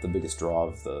draw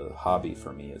of the hobby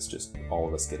for me, is just all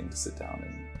of us getting to sit down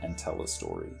and tell a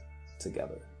story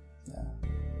together. Yeah.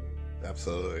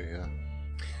 Absolutely, yeah.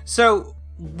 So,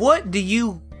 what do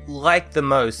you like the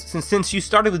most? Since you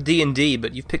started with D&D,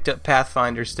 but you've picked up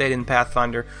Pathfinder, stayed in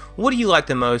Pathfinder, what do you like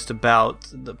the most about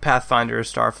the Pathfinder or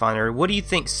Starfinder? What do you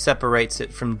think separates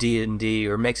it from D&D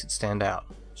or makes it stand out?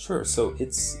 Sure. So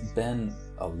it's been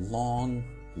a long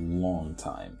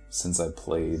time since I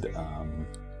played,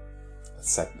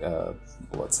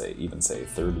 let's say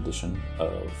third edition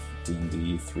of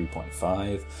D&D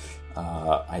 3.5.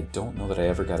 I don't know that I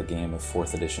ever got a game of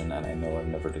 4th edition, and I know I've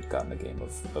never gotten a game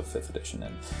of 5th edition.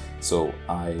 And so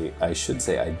I should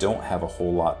say I don't have a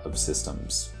whole lot of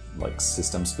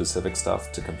system-specific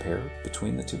stuff to compare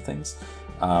between the two things.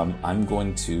 I'm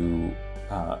going to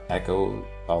echo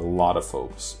a lot of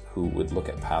folks who would look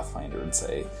at Pathfinder and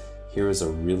say, here is a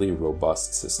really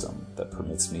robust system that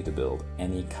permits me to build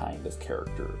any kind of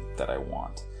character that I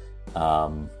want.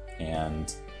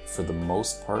 And for the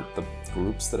most part, the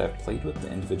groups that I've played with, the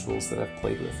individuals that I've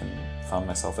played with and found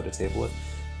myself at a table with,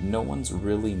 no one's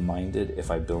really minded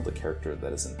if I build a character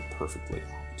that isn't perfectly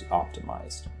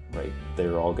optimized, right?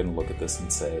 They're all going to look at this and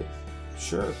say,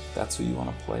 sure, that's who you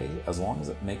want to play, as long as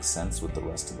it makes sense with the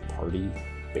rest of the party,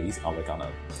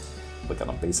 on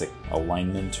a basic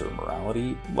alignment or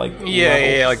morality, like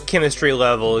chemistry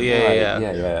level,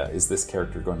 yeah. Is this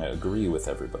character going to agree with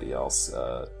everybody else?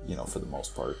 For the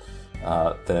most part,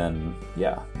 then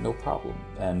yeah, no problem.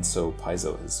 And so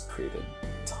Paizo has created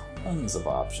tons of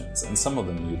options, and some of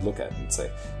them you'd look at and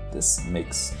say, this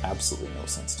makes absolutely no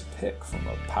sense to pick from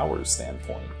a power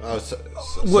standpoint. Oh, so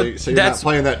you're not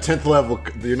playing that 10th level.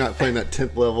 You're not playing that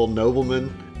 10th level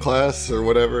nobleman class or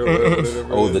whatever.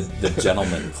 The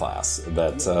gentleman class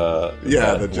that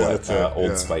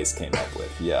Old Spice came up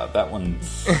with. Yeah, that one.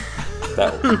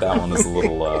 That one is a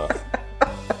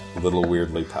little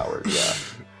weirdly powered. Yeah.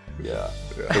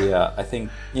 But yeah, I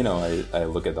think I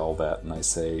look at all that and I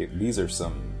say these are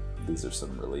some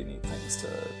really neat things to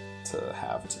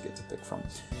have to get to pick from.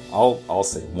 I'll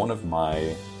say one of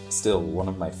my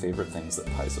favorite things that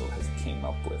Paizo has came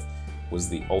up with was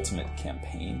the Ultimate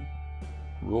Campaign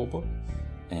rulebook,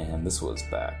 and this was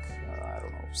back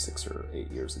 6 or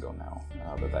 8 years ago now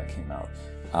that came out.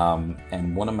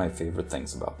 And one of my favorite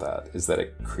things about that is that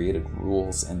it created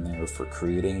rules in there for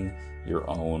creating your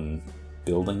own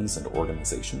buildings and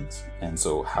organizations. And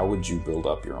so how would you build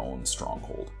up your own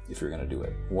stronghold if you're going to do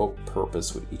it? What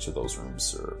purpose would each of those rooms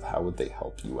serve? How would they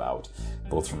help you out,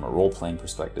 both from a role-playing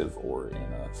perspective or in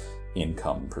a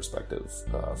income perspective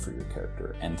for your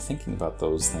character? And thinking about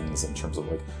those things in terms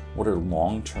of what are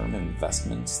long-term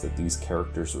investments that these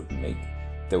characters would make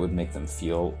that would make them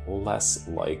feel less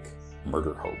like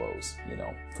murder hobos,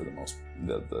 for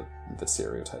the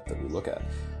stereotype that we look at.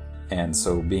 And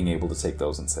so being able to take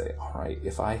those and say, all right,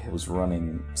 if I was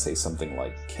running, say, something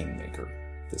like Kingmaker,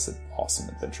 this awesome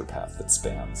adventure path that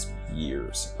spans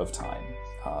years of time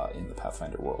in the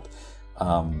Pathfinder world,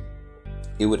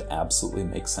 it would absolutely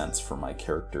make sense for my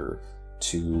character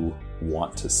to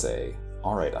want to say,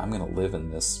 all right, I'm going to live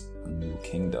in this new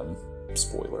kingdom.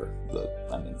 Spoiler, the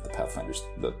Pathfinder's,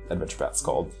 the adventure path's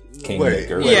called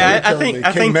Kingmaker. I think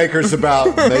Kingmaker's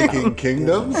about making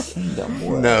kingdoms.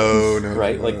 No,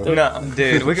 right? No,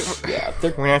 dude. We're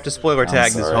gonna have to spoiler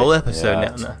tag this whole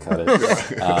episode now. Cut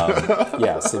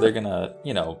it. So they're gonna,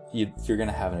 you're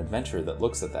gonna have an adventure that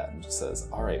looks at that and just says,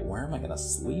 all right, where am I gonna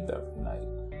sleep every night?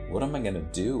 What am I going to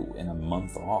do in a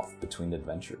month off between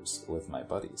adventures with my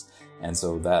buddies? And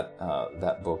so that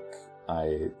book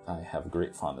I have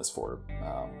great fondness for,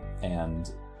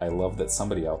 and I love that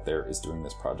somebody out there is doing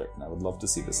this project, and I would love to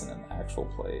see this in an actual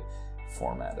play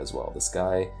format as well. This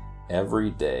guy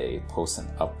every day posts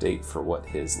an update for what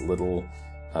his little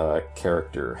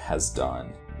character has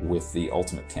done with the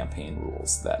Ultimate Campaign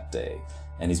rules that day.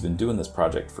 And he's been doing this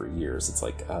project for years. It's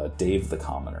like Dave the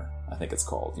Commoner, I think it's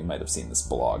called. You might have seen this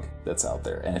blog that's out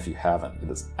there. And if you haven't, it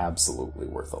is absolutely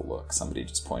worth a look. Somebody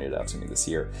just pointed out to me this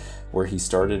year where he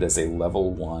started as a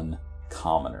level 1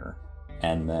 commoner.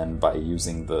 And then by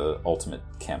using the Ultimate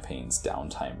Campaign's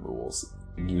downtime rules,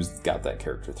 got that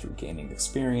character through gaining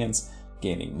experience,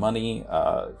 gaining money,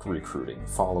 recruiting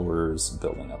followers,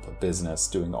 building up a business,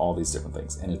 doing all these different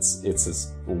things. And it's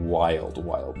this wild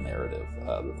narrative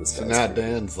that this guy's now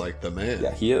Dan's like the man.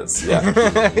 Yeah, he is.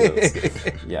 Yeah, he is.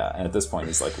 Yeah, and at this point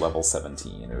he's like level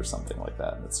 17 or something like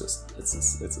that. And it's this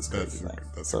crazy thing.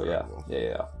 That's so incredible.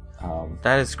 yeah.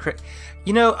 That is crazy.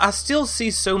 You know, I still see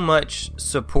so much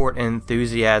support and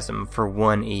enthusiasm for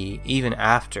 1E even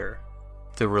after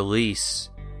the release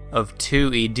of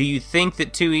 2E. Do you think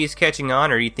that 2E is catching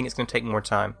on, or do you think it's going to take more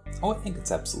time? Oh, I think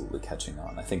it's absolutely catching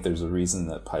on. I think there's a reason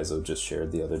that Paizo just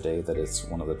shared the other day that it's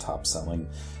one of the top-selling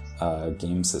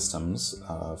game systems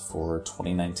for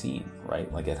 2019,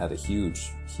 right? Like, it had a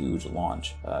huge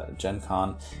launch at Gen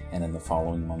Con, and in the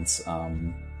following months,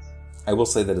 I will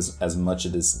say that as much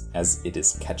as it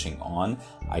is catching on,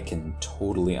 I can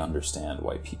totally understand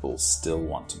why people still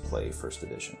want to play First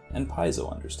Edition. And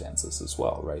Paizo understands this as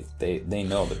well, right? They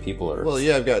know that people are... Well,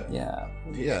 yeah, I've got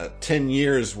 10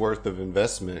 years worth of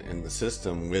investment in the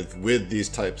system with these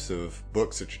types of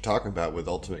books that you're talking about with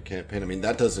Ultimate Campaign. I mean,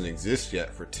 that doesn't exist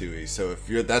yet for 2E. So if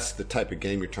that's the type of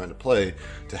game you're trying to play,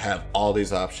 to have all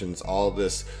these options, all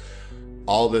this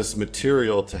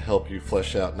material to help you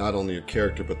flesh out not only your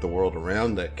character but the world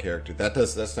around that character,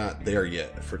 that's not there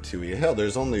yet for 2E. Hell,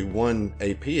 there's only one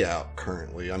AP out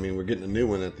currently. I mean, we're getting a new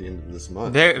one at the end of this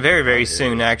month. Very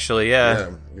soon, actually.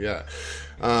 Yeah.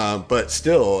 But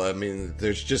still, I mean,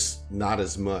 there's just not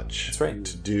as much That's right.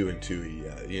 to do in 2E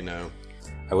yet, you know.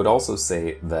 I would also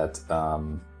say that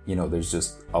there's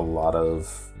just a lot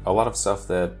of stuff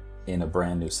that in a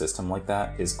brand new system like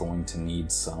that is going to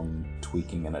need some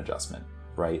tweaking and adjustment,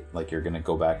 right? Like, you're going to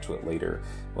go back to it later.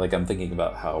 Like, I'm thinking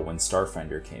about how when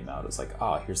Starfinder came out, it's like,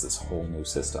 here's this whole new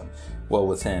system. Well,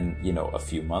 within, a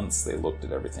few months, they looked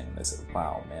at everything and they said,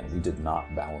 wow, man, we did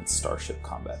not balance starship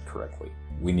combat correctly.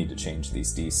 We need to change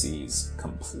these DCs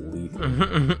completely.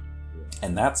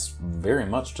 And that's very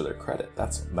much to their credit.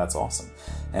 That's awesome.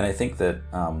 And I think that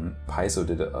Paizo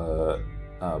did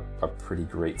a pretty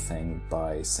great thing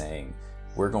by saying,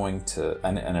 we're going to,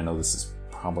 and I know this is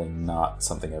probably not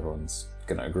something everyone's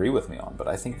going to agree with me on, but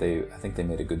I think they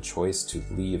made a good choice to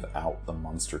leave out the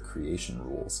monster creation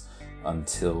rules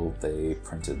until they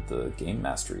printed the game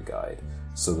mastery guide,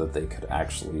 so that they could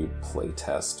actually play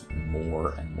test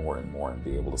more and more and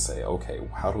be able to say, okay,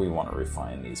 how do we want to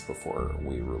refine these before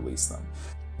we release them?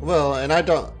 Well, and I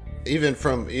don't, even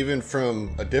from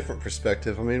a different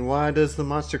perspective, I mean, why does the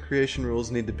monster creation rules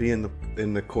need to be in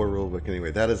the core rulebook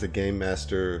anyway? That is a game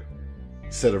master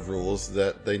set of rules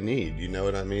that they need, you know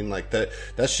what I mean? Like,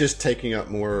 that's just taking up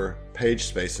more page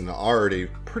space in an already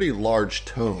pretty large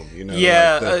tome, you know.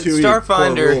 Yeah, like the 2E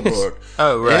Starfinder. core rulebook.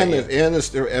 Oh, right.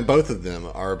 And both of them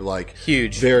are like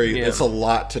huge. It's a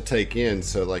lot to take in.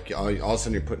 So like all of a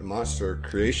sudden you're putting monster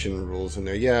creation rules in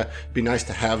there. Yeah, it'd be nice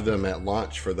to have them at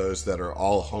launch for those that are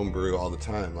all homebrew all the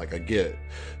time. Like, I get it.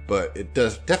 But it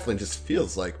definitely just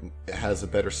feels like it has a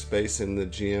better space in the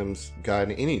GM's guide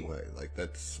anyway. Like,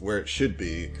 that's where it should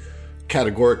be,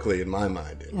 categorically, in my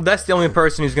mind. That's the only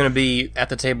person who's going to be at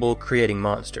the table creating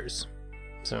monsters.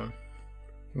 So,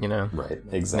 Right,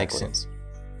 exactly. Makes sense.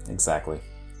 Exactly.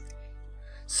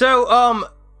 So,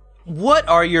 what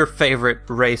are your favorite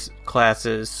race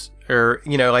classes? Or,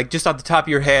 like, just off the top of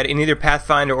your head, in either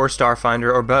Pathfinder or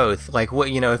Starfinder or both? Like, what,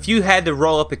 if you had to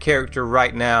roll up a character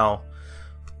right now,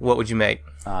 what would you make?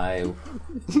 A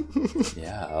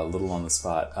little on the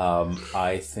spot.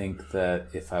 I think that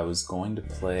if I was going to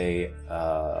play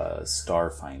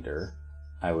Starfinder,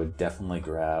 I would definitely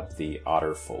grab the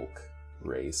Otterfolk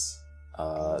race.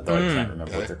 Though I can't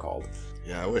remember what they're called.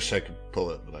 Yeah, I wish I could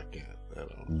pull it, but I can't. I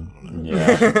don't know.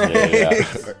 Yeah.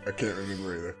 I can't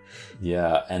remember either.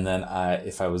 Yeah, and then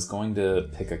if I was going to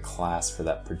pick a class for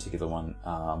that particular one,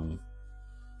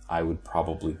 I would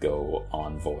probably go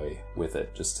Envoy with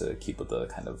it, just to keep with the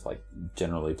kind of like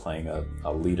generally playing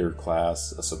a leader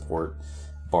class, a support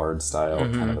bard style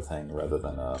kind of a thing, rather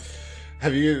than a...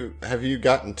 Have you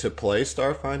gotten to play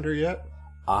Starfinder yet?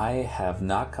 I have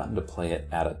not gotten to play it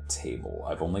at a table.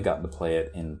 I've only gotten to play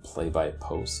it in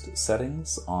play-by-post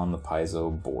settings on the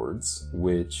Paizo boards,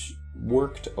 which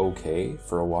worked okay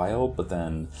for a while, but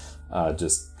then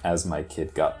just as my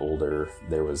kid got older,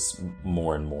 there was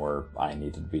more and more I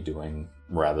needed to be doing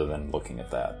rather than looking at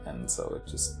that, and so it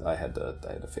just I had to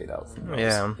fade out from those.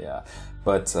 Yeah.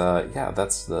 But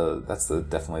that's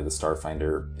definitely the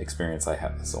Starfinder experience I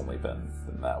have has only been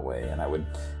that way, and I would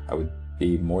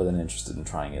be more than interested in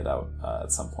trying it out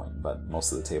at some point. But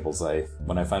most of the tables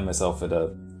when I find myself at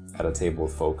a table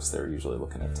with folks, they're usually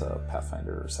looking at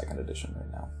Pathfinder or 2nd edition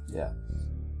right now. Yeah.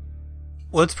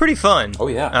 Well, it's pretty fun. Oh,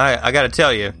 yeah. I got to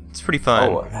tell you, it's pretty fun.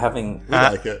 Oh, having... We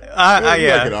like it. Yeah. Like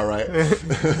it all right.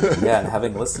 Yeah, and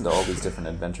having listened to all these different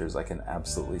adventures, I can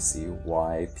absolutely see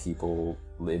why people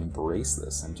embrace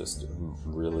this and just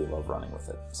really love running with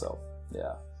it. So,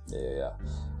 yeah.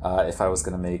 If I was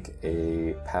going to make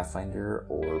a Pathfinder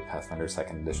or Pathfinder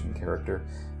 2nd Edition character,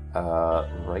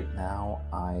 right now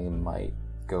I might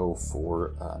go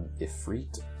for an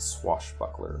Ifrit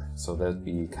swashbuckler. So that'd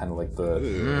be kind of like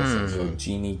the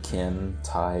genie kin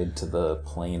tied to the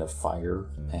plane of fire,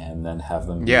 and then have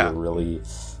them be a really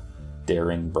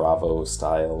daring Bravo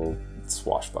style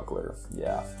swashbuckler.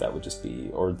 Yeah, that would just be...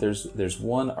 Or there's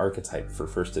one archetype for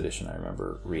 1st edition I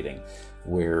remember reading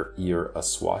where you're a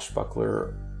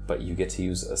swashbuckler, but you get to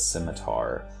use a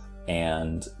scimitar,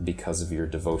 and because of your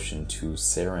devotion to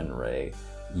Saren Ray,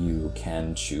 you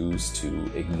can choose to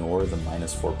ignore the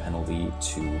 -4 penalty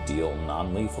to deal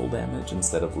non-lethal damage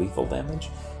instead of lethal damage.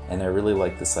 And I really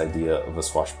like this idea of a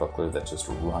swashbuckler that just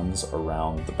runs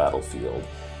around the battlefield,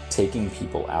 taking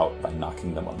people out by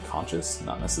knocking them unconscious,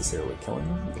 not necessarily killing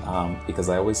them. Because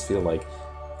I always feel like,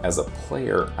 as a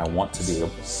player, I want to be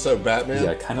able... So Batman?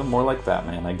 Yeah, kind of more like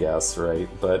Batman, I guess, right?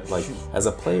 But like, as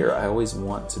a player, I always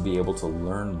want to be able to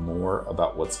learn more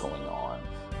about what's going on.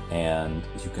 And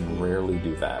you can rarely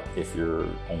do that if your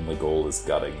only goal is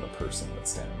gutting the person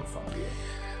that's standing in front of you.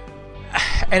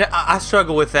 And I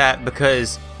struggle with that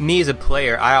because me as a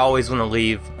player, I always want to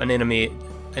leave an enemy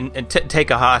and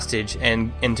take a hostage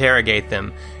and interrogate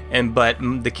them. But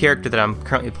the character that I'm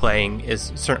currently playing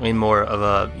is certainly more of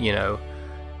a,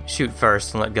 shoot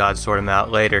first and let God sort him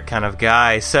out later kind of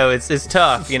guy. So it's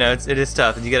tough, it is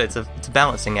tough. It's a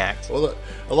balancing act. Well,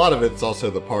 a lot of it's also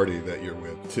the party that you're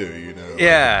with too,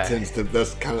 Yeah.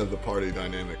 That's kind of the party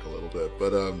dynamic a little bit,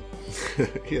 but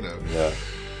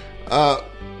Yeah.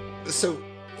 So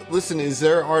listen,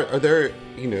 are there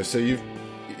so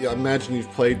I imagine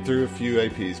you've played through a few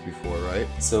APs before, right?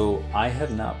 So I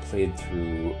have not played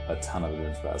through a ton of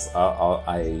adventure paths.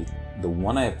 The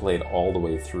one I have played all the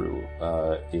way through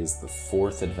is the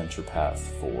 4th adventure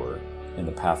path in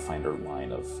the Pathfinder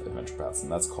line of adventure paths,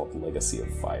 and that's called Legacy of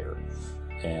Fire.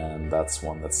 And that's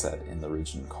one that's set in the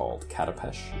region called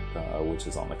Katapesh, which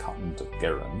is on the continent of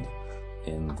Garand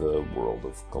in the world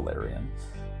of Galarian.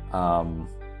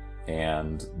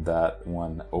 And that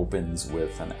one opens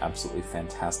with an absolutely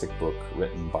fantastic book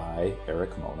written by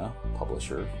Eric Mona,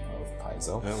 publisher of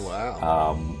Paizo. Oh,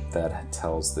 wow. That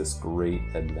tells this great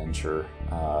adventure.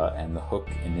 And the hook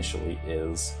initially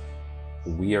is,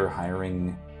 we are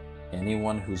hiring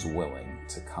anyone who's willing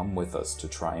to come with us to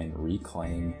try and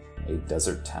reclaim a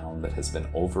desert town that has been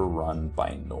overrun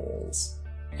by gnolls.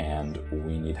 And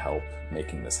we need help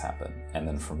making this happen. And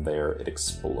then from there, it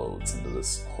explodes into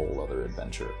this whole other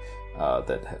adventure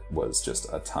that was just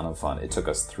a ton of fun. It took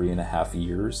us 3.5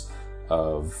 years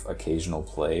of occasional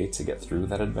play to get through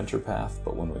that adventure path,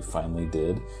 but when we finally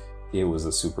did, it was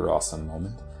a super awesome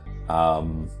moment.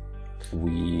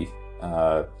 We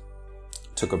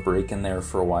took a break in there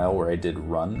for a while where I did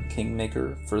run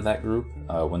Kingmaker for that group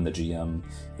when the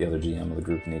other GM of the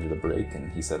group needed a break,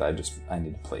 and he said, I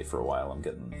need to play for a while, I'm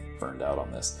getting burned out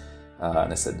on this.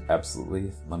 And I said,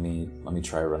 absolutely, let me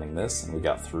try running this, and we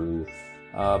got through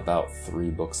about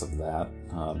 3 books of that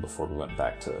before we went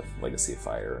back to Legacy of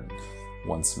Fire. And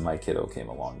once my kiddo came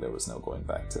along, there was no going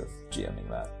back to GMing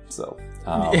that. So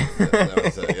that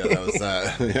was it. Yeah, that was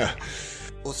that. Yeah.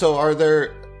 Well, so are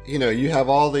there? You have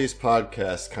all these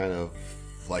podcasts kind of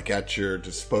like at your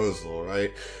disposal,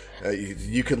 right?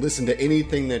 You could listen to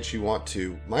anything that you want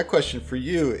to. My question for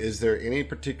you is: there any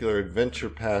particular adventure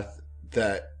path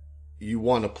that you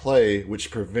want to play which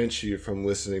prevents you from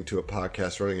listening to a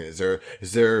podcast running it?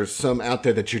 Is there some out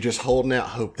there that you're just holding out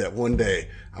hope that one day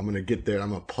I'm going to get there and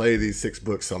I'm going to play these 6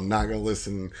 books, so I'm not going to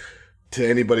listen to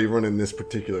anybody running this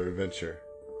particular adventure?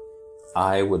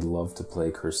 I would love to play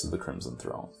Curse of the Crimson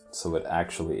Throne. So it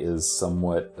actually is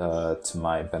somewhat to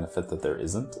my benefit that there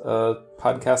isn't a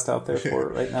podcast out there for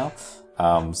it right now.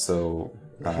 Or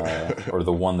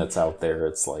the one that's out there,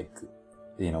 it's like,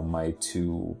 my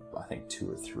 2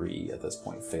 or 3 at this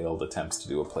point failed attempts to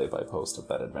do a play-by-post of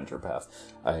that adventure path.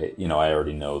 I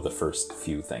already know the first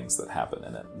few things that happen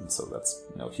in it, and so that's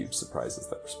no huge surprises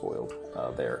that were spoiled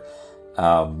there.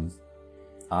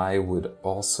 I would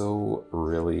also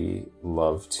really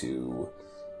love to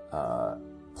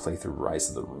play through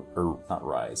not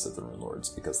Rise of the Rune Lords,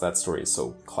 because that story is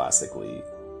so classically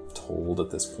told at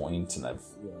this point, and I've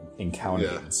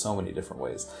encountered it in so many different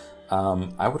ways.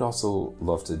 I would also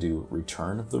love to do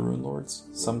Return of the Rune Lords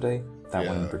someday. That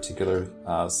one in particular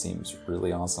seems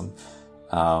really awesome.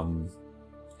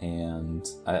 And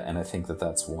I think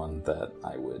that's one that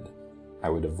I would I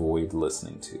would avoid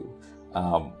listening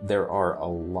to. There are a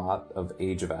lot of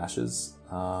Age of Ashes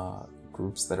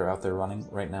groups that are out there running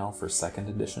right now for 2nd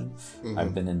edition.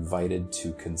 I've been invited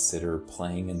to consider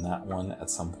playing in that one at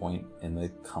some point in the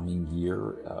coming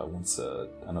year once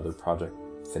another project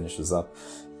finishes up,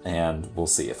 and we'll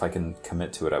see if I can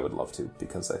commit to it. I would love to,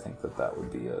 because I think that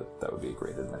would be a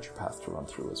great adventure path to run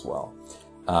through as well.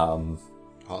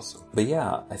 Awesome. But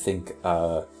yeah, I think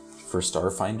for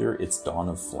Starfinder, it's Dawn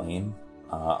of Flame.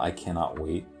 I cannot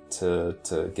wait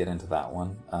to get into that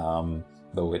one.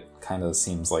 Though it kind of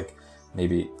seems like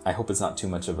maybe, I hope it's not too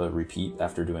much of a repeat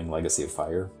after doing Legacy of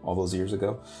Fire all those years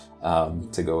ago,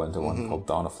 to go into one called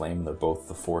Dawn of Flame. They're both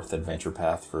the 4th adventure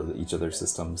path for each of their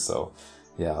systems. So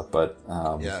yeah, but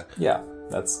yeah,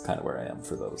 that's kind of where I am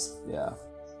for those. Yeah.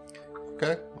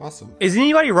 Okay, awesome. Is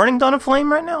anybody running Dawn of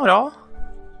Flame right now at all?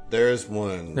 There's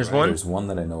one. There's one? There's one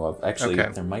that I know of. Actually, Okay.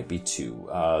 there might be 2.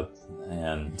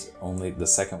 And only the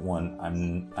second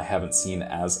one I haven't seen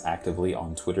as actively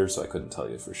on Twitter, so I couldn't tell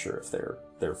you for sure if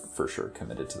they're for sure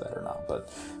committed to that or not. But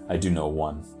I do know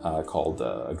one called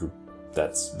a group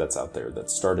that's out there that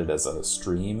started as a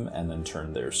stream and then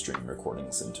turned their stream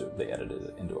recordings they edited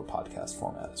it into a podcast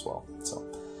format as well. So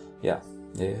yeah.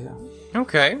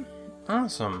 Okay.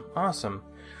 Awesome.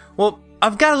 Well,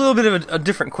 I've got a little bit of a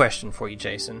different question for you,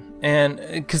 Jason, and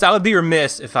because I would be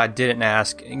remiss if I didn't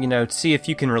ask, to see if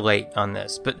you can relate on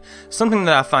this. But something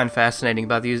that I find fascinating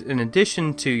about you is, in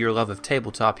addition to your love of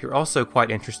tabletop, you're also quite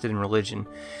interested in religion.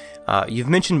 You've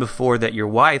mentioned before that your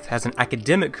wife has an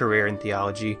academic career in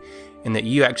theology, and that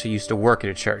you actually used to work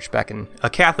at a church back in a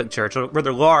Catholic church, a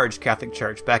rather large Catholic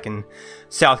church back in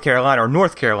South Carolina, or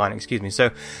North Carolina, excuse me.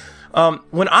 So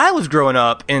when I was growing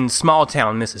up in small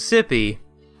town Mississippi,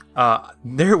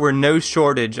 there were no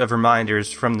shortage of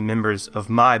reminders from the members of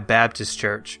my Baptist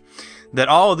church that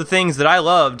all of the things that I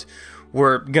loved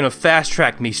were going to fast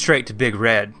track me straight to Big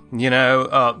Red.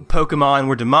 Pokemon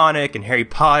were demonic, and Harry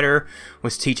Potter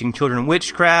was teaching children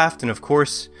witchcraft, and of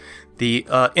course the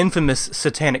infamous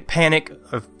Satanic Panic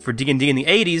for D&D in the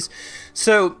 80s.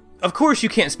 So, of course, you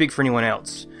can't speak for anyone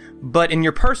else. But in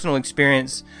your personal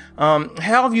experience, how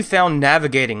have you found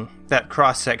navigating that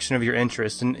cross-section of your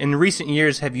interests? And in recent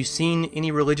years, have you seen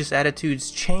any religious attitudes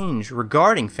change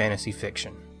regarding fantasy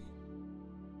fiction?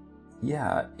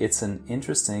 Yeah, it's an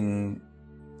interesting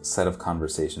set of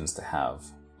conversations to have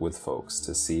with folks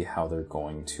to see how they're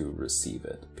going to receive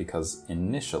it. Because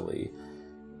initially,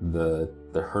 the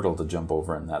hurdle to jump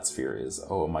over in that sphere is,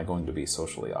 am I going to be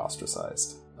socially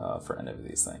ostracized for any of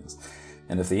these things?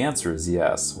 And if the answer is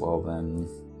yes, well then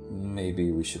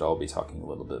maybe we should all be talking a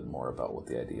little bit more about what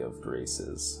the idea of grace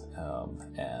is,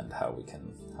 and how we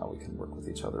can work with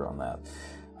each other on that.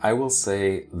 I will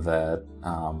say that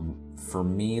for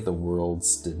me, the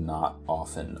worlds did not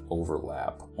often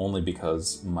overlap, only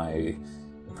because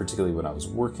particularly when I was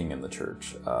working in the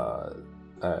church, I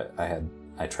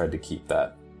tried to keep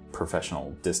that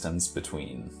professional distance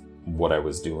between what I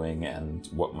was doing and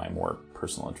what my more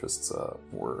personal interests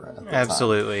were at the time.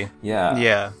 Absolutely.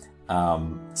 Yeah.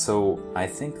 So I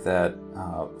think that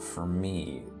for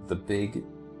me, the big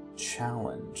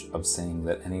challenge of saying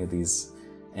that any of these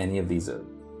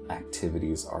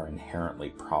activities are inherently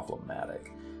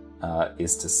problematic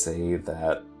is to say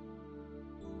that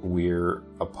we're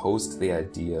opposed to the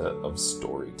idea of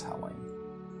storytelling,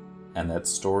 and that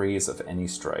stories of any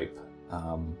stripe,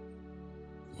 how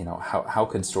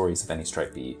can stories of any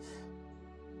stripe be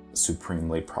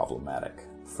supremely problematic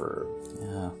for,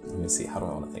 let me see, how do I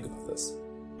want to think about this?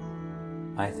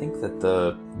 I think that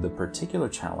the particular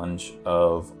challenge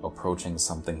of approaching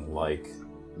something like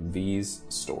these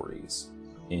stories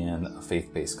in a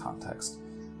faith-based context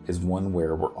is one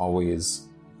where we're always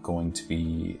going to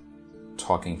be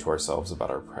talking to ourselves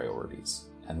about our priorities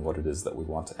and what it is that we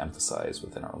want to emphasize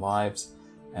within our lives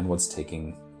and what's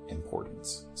taking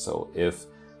importance. So if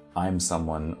I'm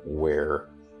someone where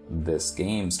this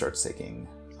game starts taking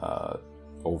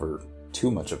over too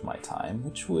much of my time,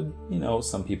 which would,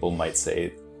 some people might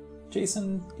say,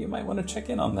 Jason, you might want to check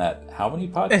in on that. How many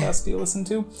podcasts do you listen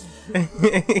to?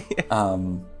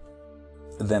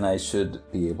 Then I should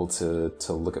be able to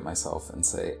look at myself and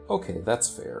say, okay, that's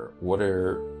fair.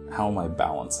 How am I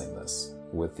balancing this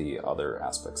with the other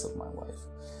aspects of my life?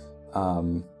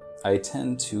 I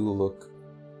tend to look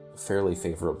fairly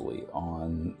favorably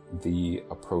on the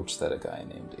approach that a guy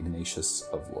named Ignatius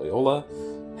of Loyola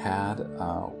had,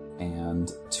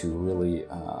 and to really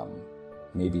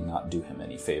maybe not do him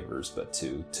any favors, but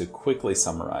to quickly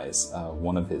summarize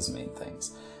one of his main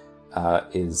things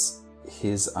is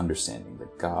his understanding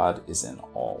that God is in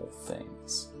all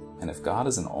things. And if God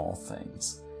is in all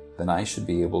things, then I should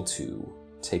be able to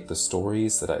take the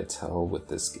stories that I tell with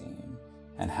this game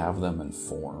and have them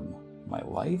inform my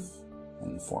life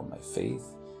and inform my faith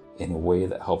in a way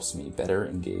that helps me better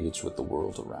engage with the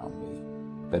world around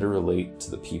me, better relate to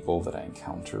the people that I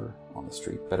encounter on the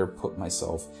street, better put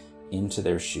myself into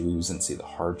their shoes and see the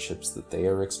hardships that they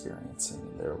are experiencing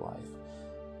in their life,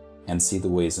 and see the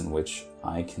ways in which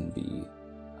I can be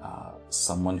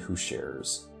someone who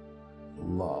shares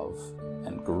love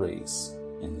and grace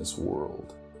in this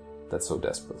world that so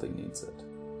desperately needs it.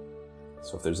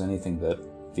 So if there's anything that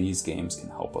these games can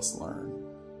help us learn,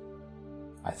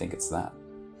 I think it's that.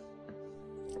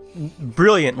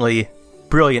 Brilliantly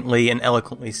and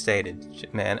eloquently stated,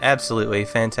 man. Absolutely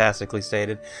fantastically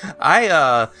stated.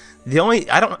 I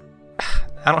don't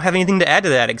have anything to add to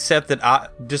that except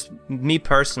that me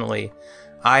personally,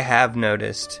 I have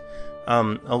noticed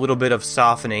a little bit of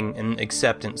softening and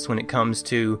acceptance when it comes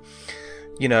to,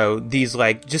 these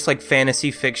just like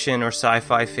fantasy fiction or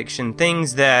sci-fi fiction,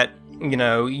 things that,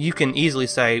 you can easily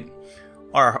say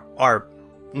are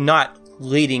not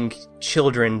leading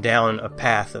children down a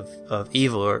path of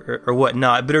evil or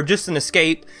whatnot, but are just an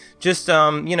escape, just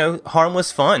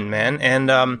harmless fun, man.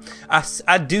 And I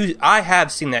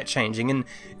have seen that changing,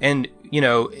 and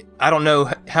I don't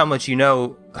know how much you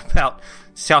know about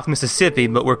South Mississippi,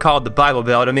 but we're called the Bible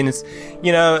Belt. I mean, there's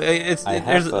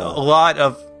a lot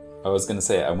of. I was going to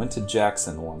say, I went to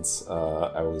Jackson once.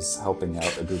 I was helping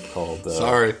out a group called...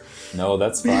 Sorry. No,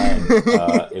 that's fine.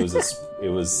 It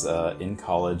was in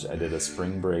college. I did a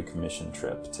spring break mission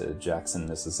trip to Jackson,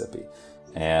 Mississippi.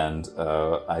 And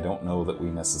I don't know that we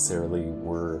necessarily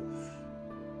were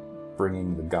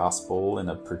bringing the gospel in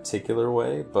a particular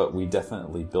way, but we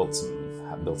definitely built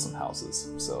some houses.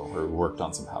 Or worked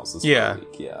on some houses for a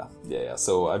week. Yeah.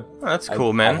 So that's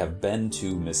cool, man. I have been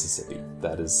to Mississippi.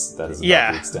 That is about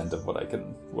the extent of what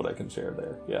I can share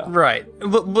there. Yeah. Right.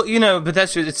 But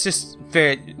that's it's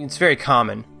very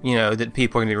common, that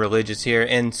people are going to be religious here,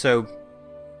 and so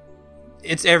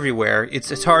it's everywhere.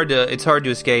 It's hard to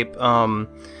escape.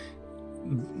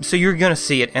 So you're gonna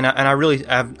see it, and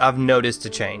I've noticed a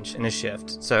change and a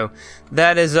shift. So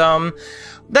that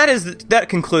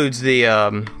concludes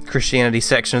the Christianity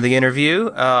section of the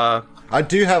interview. I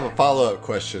do have a follow-up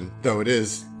question, though it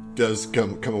does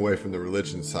come away from the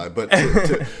religion side, but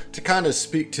to kind of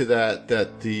speak to that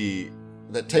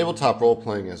tabletop role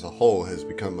playing as a whole has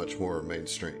become much more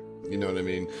mainstream. You know what I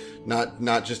mean?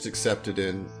 Not just accepted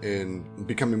in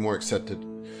becoming more accepted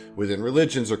within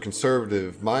religions or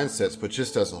conservative mindsets, but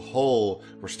just as a whole,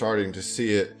 we're starting to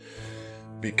see it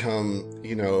become,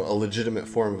 a legitimate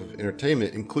form of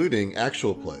entertainment, including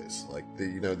actual plays. Like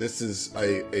this is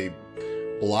a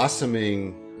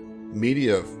blossoming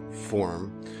media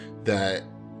form that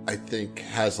I think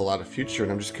has a lot of future.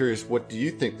 And I'm just curious, what do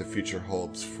you think the future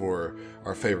holds for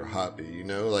our favorite hobby?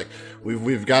 Like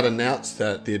we've got announced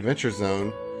that the Adventure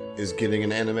Zone is getting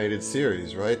an animated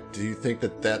series, right? Do you think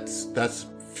that that's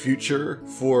future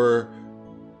for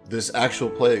this actual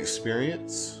play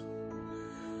experience?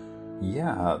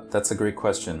 Yeah, that's a great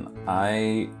question.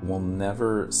 I will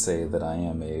never say that I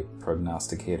am a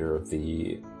prognosticator of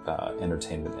the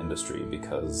entertainment industry,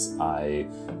 because I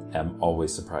am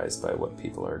always surprised by what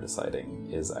people are deciding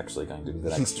is actually going to be the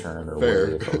next turn or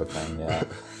wave of a thing.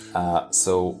 Yeah.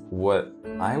 So what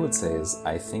I would say is,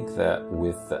 I think that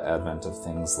with the advent of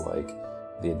things like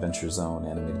the Adventure Zone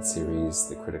animated series,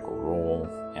 the Critical Role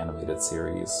animated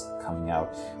series coming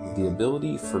out, the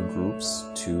ability for groups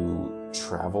to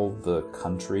travel the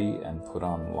country and put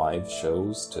on live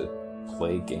shows to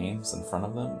play games in front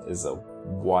of them is a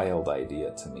wild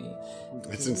idea to me.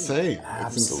 It's insane.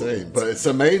 Absolutely. It's insane, but it's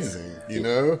amazing,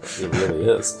 It really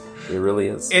is. It really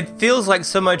is. It feels like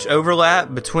so much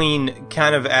overlap between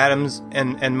kind of Adam's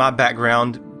and my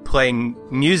background playing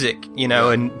music,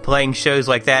 and playing shows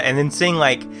like that, and then seeing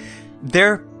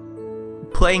they're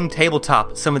playing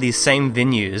tabletop at some of these same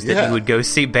venues that you would go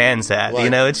see bands at.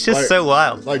 It's just so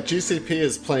wild. Like GCP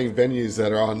is playing venues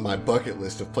that are on my bucket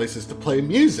list of places to play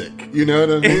music. You know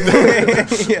what I mean?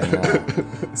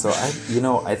 Yeah. So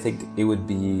I think it would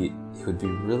be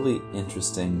really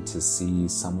interesting to see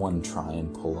someone try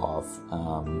and pull off.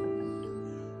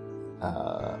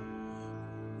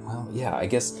 I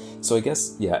guess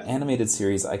animated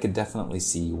series, I could definitely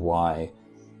see why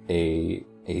a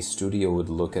studio would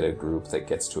look at a group that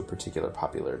gets to a particular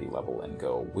popularity level and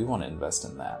go, we want to invest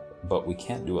in that, but we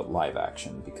can't do it live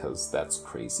action because that's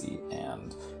crazy,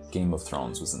 and Game of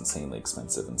Thrones was insanely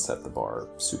expensive and set the bar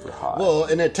super high. Well,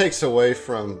 and it takes away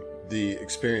from the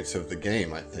experience of the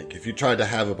game, I think. If you tried to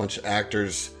have a bunch of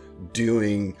actors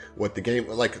doing what the game,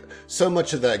 so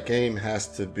much of that game has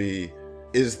to be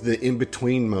is the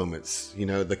in-between moments,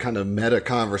 the kind of meta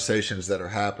conversations that are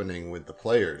happening with the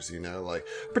players, like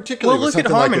particularly with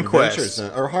something like Adventures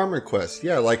or Harmon Quest.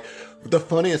 Yeah, like the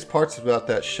funniest parts about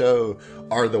that show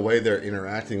are the way they're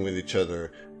interacting with each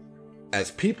other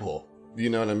as people, you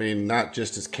know what I mean? Not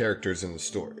just as characters in the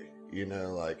story,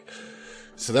 like,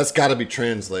 so that's got to be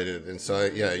translated. And so,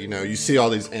 you see all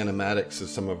these animatics of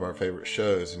some of our favorite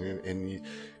shows and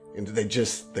they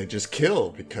just kill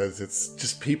because it's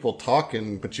just people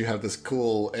talking, but you have this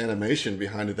cool animation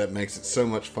behind it that makes it so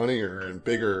much funnier and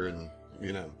bigger, and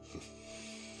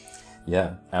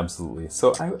Yeah, absolutely.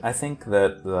 So I think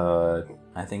that the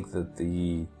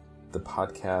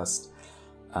podcast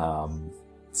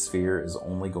sphere is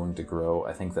only going to grow.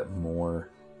 I think that more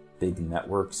big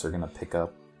networks are going to pick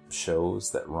up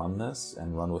shows that run this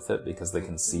and run with it because they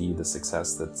can see the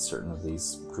success that certain of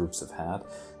these groups have had.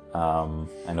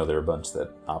 I know there are a bunch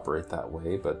that operate that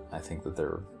way, but I think that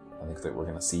we're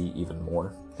going to see even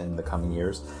more in the coming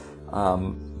years.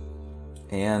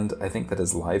 And I think that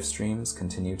as live streams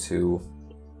continue to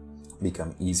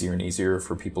become easier and easier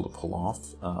for people to pull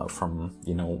off from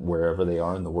wherever they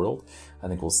are in the world, I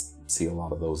think we'll see a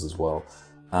lot of those as well.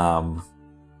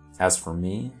 As for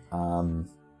me,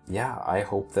 I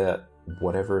hope that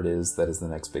whatever it is that is the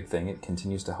next big thing, it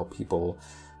continues to help people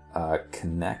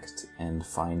connect and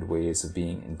find ways of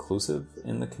being inclusive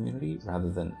in the community rather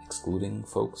than excluding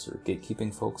folks or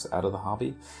gatekeeping folks out of the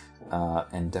hobby,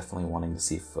 and definitely wanting to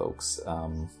see folks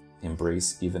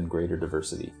embrace even greater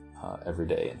diversity every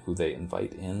day and who they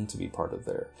invite in to be part of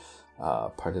their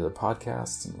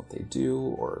podcasts and what they do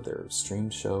or their stream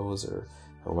shows or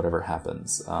whatever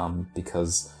happens,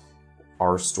 because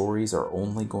our stories are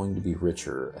only going to be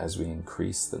richer as we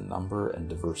increase the number and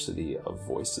diversity of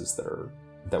voices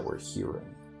that we're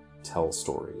hearing tell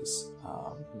stories.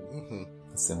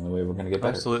 That's the only way we're going to get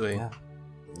better. Absolutely.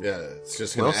 Yeah, it's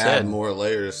just going to add more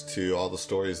layers to all the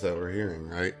stories that we're hearing,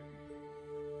 right?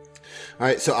 All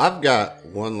right, so I've got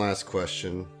one last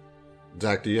question.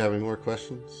 Zach, do you have any more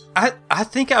questions? I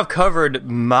think I've covered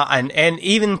mine, and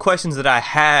even questions that I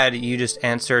had, you just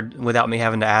answered without me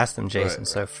having to ask them, Jason. Right.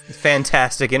 So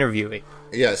fantastic interviewing.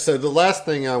 Yeah, so the last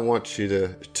thing I want you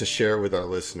to share with our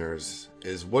listeners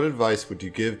is what advice would you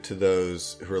give to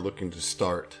those who are looking to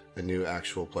start a new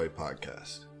actual play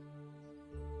podcast?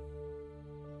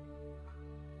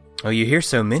 Oh, you hear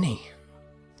so many.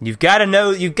 You've got to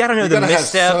know the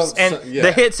missteps and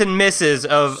the hits and misses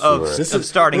of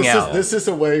starting out. This is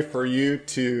a way for you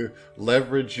to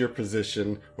leverage your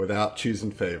position without choosing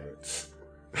favorites.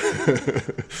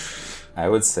 I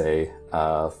would say,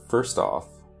 first off,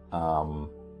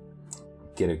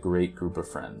 get a great group of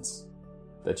friends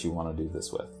that you want to do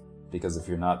this with. Because if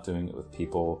you're not doing it with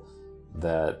people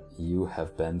that you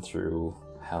have been through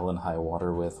hell and high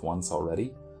water with once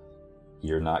already,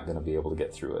 you're not going to be able to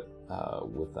get through it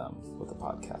with them with the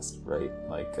podcast, right?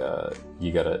 Like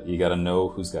you gotta know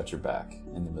who's got your back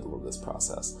in the middle of this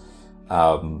process.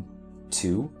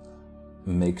 2,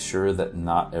 make sure that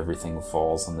not everything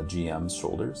falls on the GM's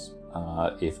shoulders.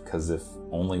 Because if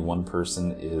only one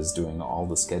person is doing all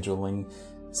the scheduling,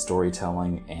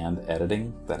 storytelling, and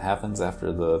editing that happens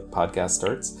after the podcast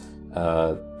starts,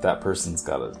 that person's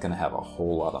gonna have a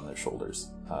whole lot on their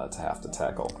shoulders to have to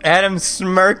tackle. Adam's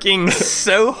smirking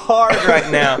so hard right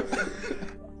now.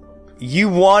 You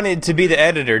wanted to be the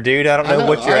editor, dude. I don't know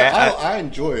what you're at. I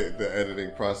enjoy the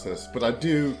editing process, but I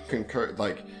do concur.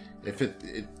 Like, if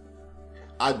the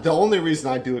only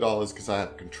reason I do it all is because I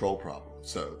have a control problem.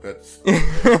 So that's.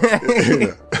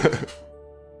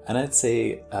 And I'd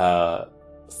say,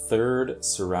 third,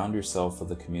 surround yourself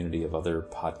with a community of other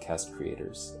podcast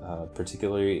creators,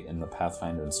 particularly in the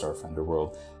Pathfinder and Starfinder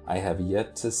world. I have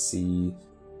yet to see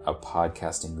a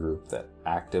podcasting group that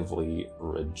actively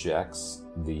rejects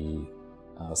the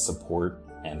support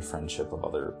and friendship of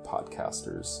other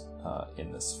podcasters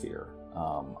in this sphere.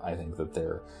 I think that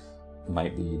there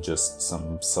might be just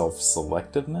some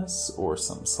self-selectiveness or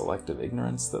some selective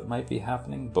ignorance that might be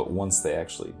happening, but once they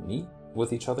actually meet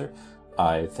with each other,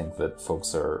 I think that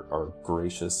folks are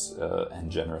gracious and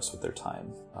generous with their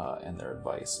time and their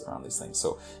advice around these things.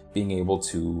 So being able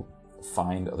to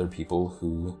find other people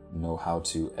who know how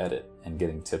to edit and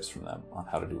getting tips from them on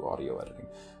how to do audio editing,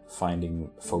 finding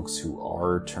folks who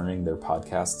are turning their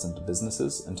podcasts into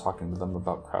businesses and talking to them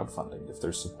about crowdfunding if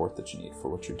there's support that you need for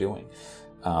what you're doing.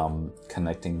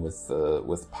 connecting with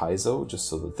Paizo, just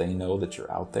so that they know that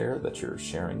you're out there, that you're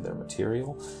sharing their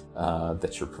material,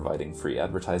 that you're providing free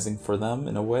advertising for them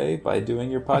in a way by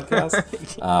doing your podcast.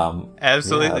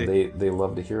 Absolutely. Yeah, they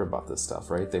love to hear about this stuff,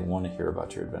 right? They want to hear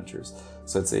about your adventures.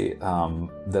 So it's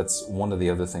that's one of the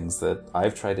other things that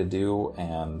I've tried to do,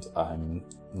 and I'm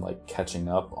like catching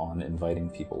up on inviting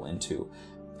people into.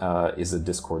 Is a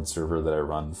Discord server that I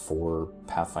run for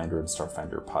Pathfinder and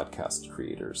Starfinder podcast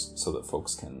creators, so that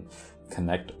folks can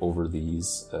connect over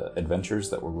these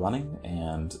adventures that we're running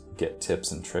and get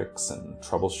tips and tricks and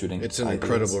troubleshooting. It's an ideas.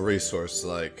 incredible resource.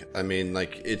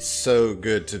 It's so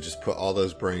good to just put all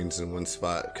those brains in one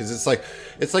spot, because it's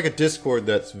like a Discord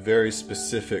that's very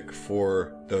specific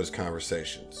for those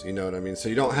conversations. You know what I mean? So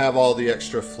you don't have all the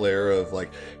extra flair of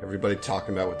like everybody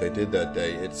talking about what they did that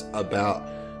day. It's about,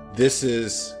 this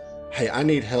is, hey, I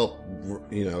need help,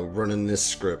 running this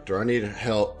script, or I need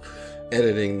help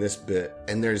editing this bit.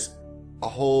 And there's a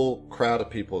whole crowd of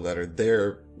people that are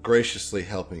there graciously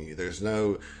helping you. There's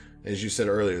no, as you said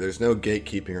earlier, there's no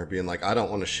gatekeeping or being like, I don't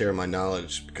want to share my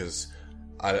knowledge because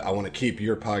I want to keep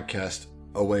your podcast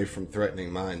away from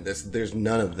threatening mine. There's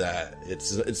none of that.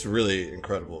 It's really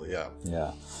incredible. Yeah.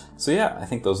 Yeah. So yeah, I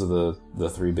think those are the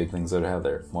three big things that I have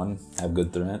there. 1, have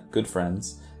good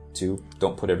friends. 2,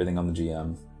 don't put everything on the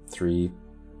GM. 3,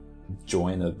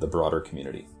 join the broader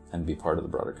community and be part of the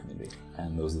broader community.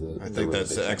 And those are I think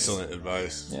that's excellent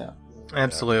advice. Yeah.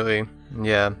 Absolutely.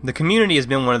 Yeah. The community has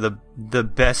been one of the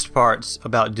best parts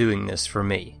about doing this for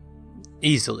me.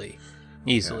 Easily.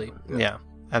 Yeah.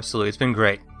 Absolutely. It's been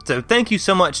great. So thank you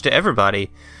so much to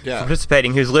everybody for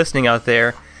participating who's listening out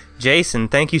there. Jason,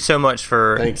 thank you so much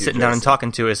for sitting down and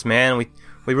talking to us, man. We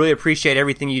really appreciate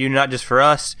everything you do, not just for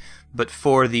us, but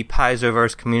for the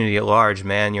Paizoverse community at large,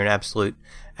 man. You're an absolute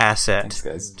asset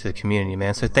to the community,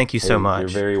 man. So thank you so much. You're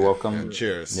very welcome. And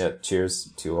cheers. Yeah,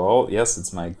 cheers to all. Yes,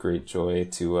 it's my great joy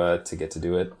to get to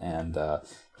do it. And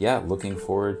looking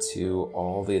forward to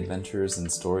all the adventures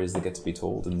and stories that get to be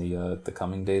told in the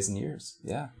coming days and years.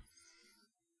 Yeah.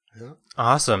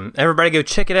 Awesome. Everybody go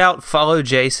check it out. Follow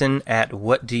Jason at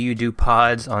What Do You Do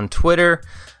Pods on Twitter.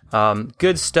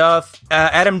 Good stuff.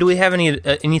 Adam, do we have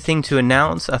anything to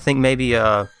announce? I think maybe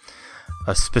a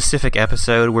specific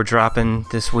episode we're dropping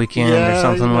this weekend or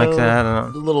something like that.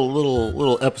 I don't know.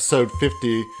 Little episode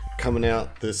 50 coming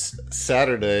out this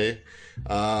Saturday.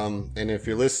 And if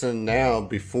you're listening now,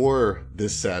 before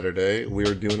this Saturday, we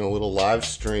are doing a little live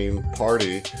stream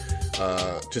party,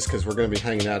 just because we're going to be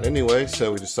hanging out anyway.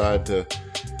 So we decided to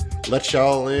let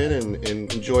y'all in and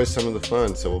enjoy some of the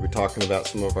fun. So we'll be talking about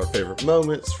some of our favorite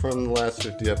moments from the last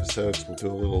 50 episodes. We'll do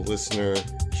a little listener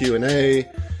Q&A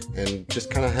and just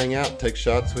kind of hang out, take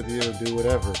shots with you, do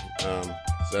whatever. So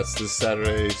that's this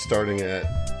Saturday starting at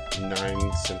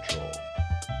 9 Central.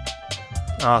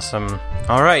 Awesome.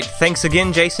 All right. Thanks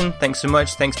again, Jason. Thanks so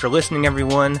much. Thanks for listening,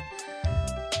 everyone.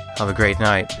 Have a great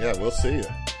night. Yeah, we'll see you.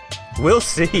 We'll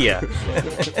see ya.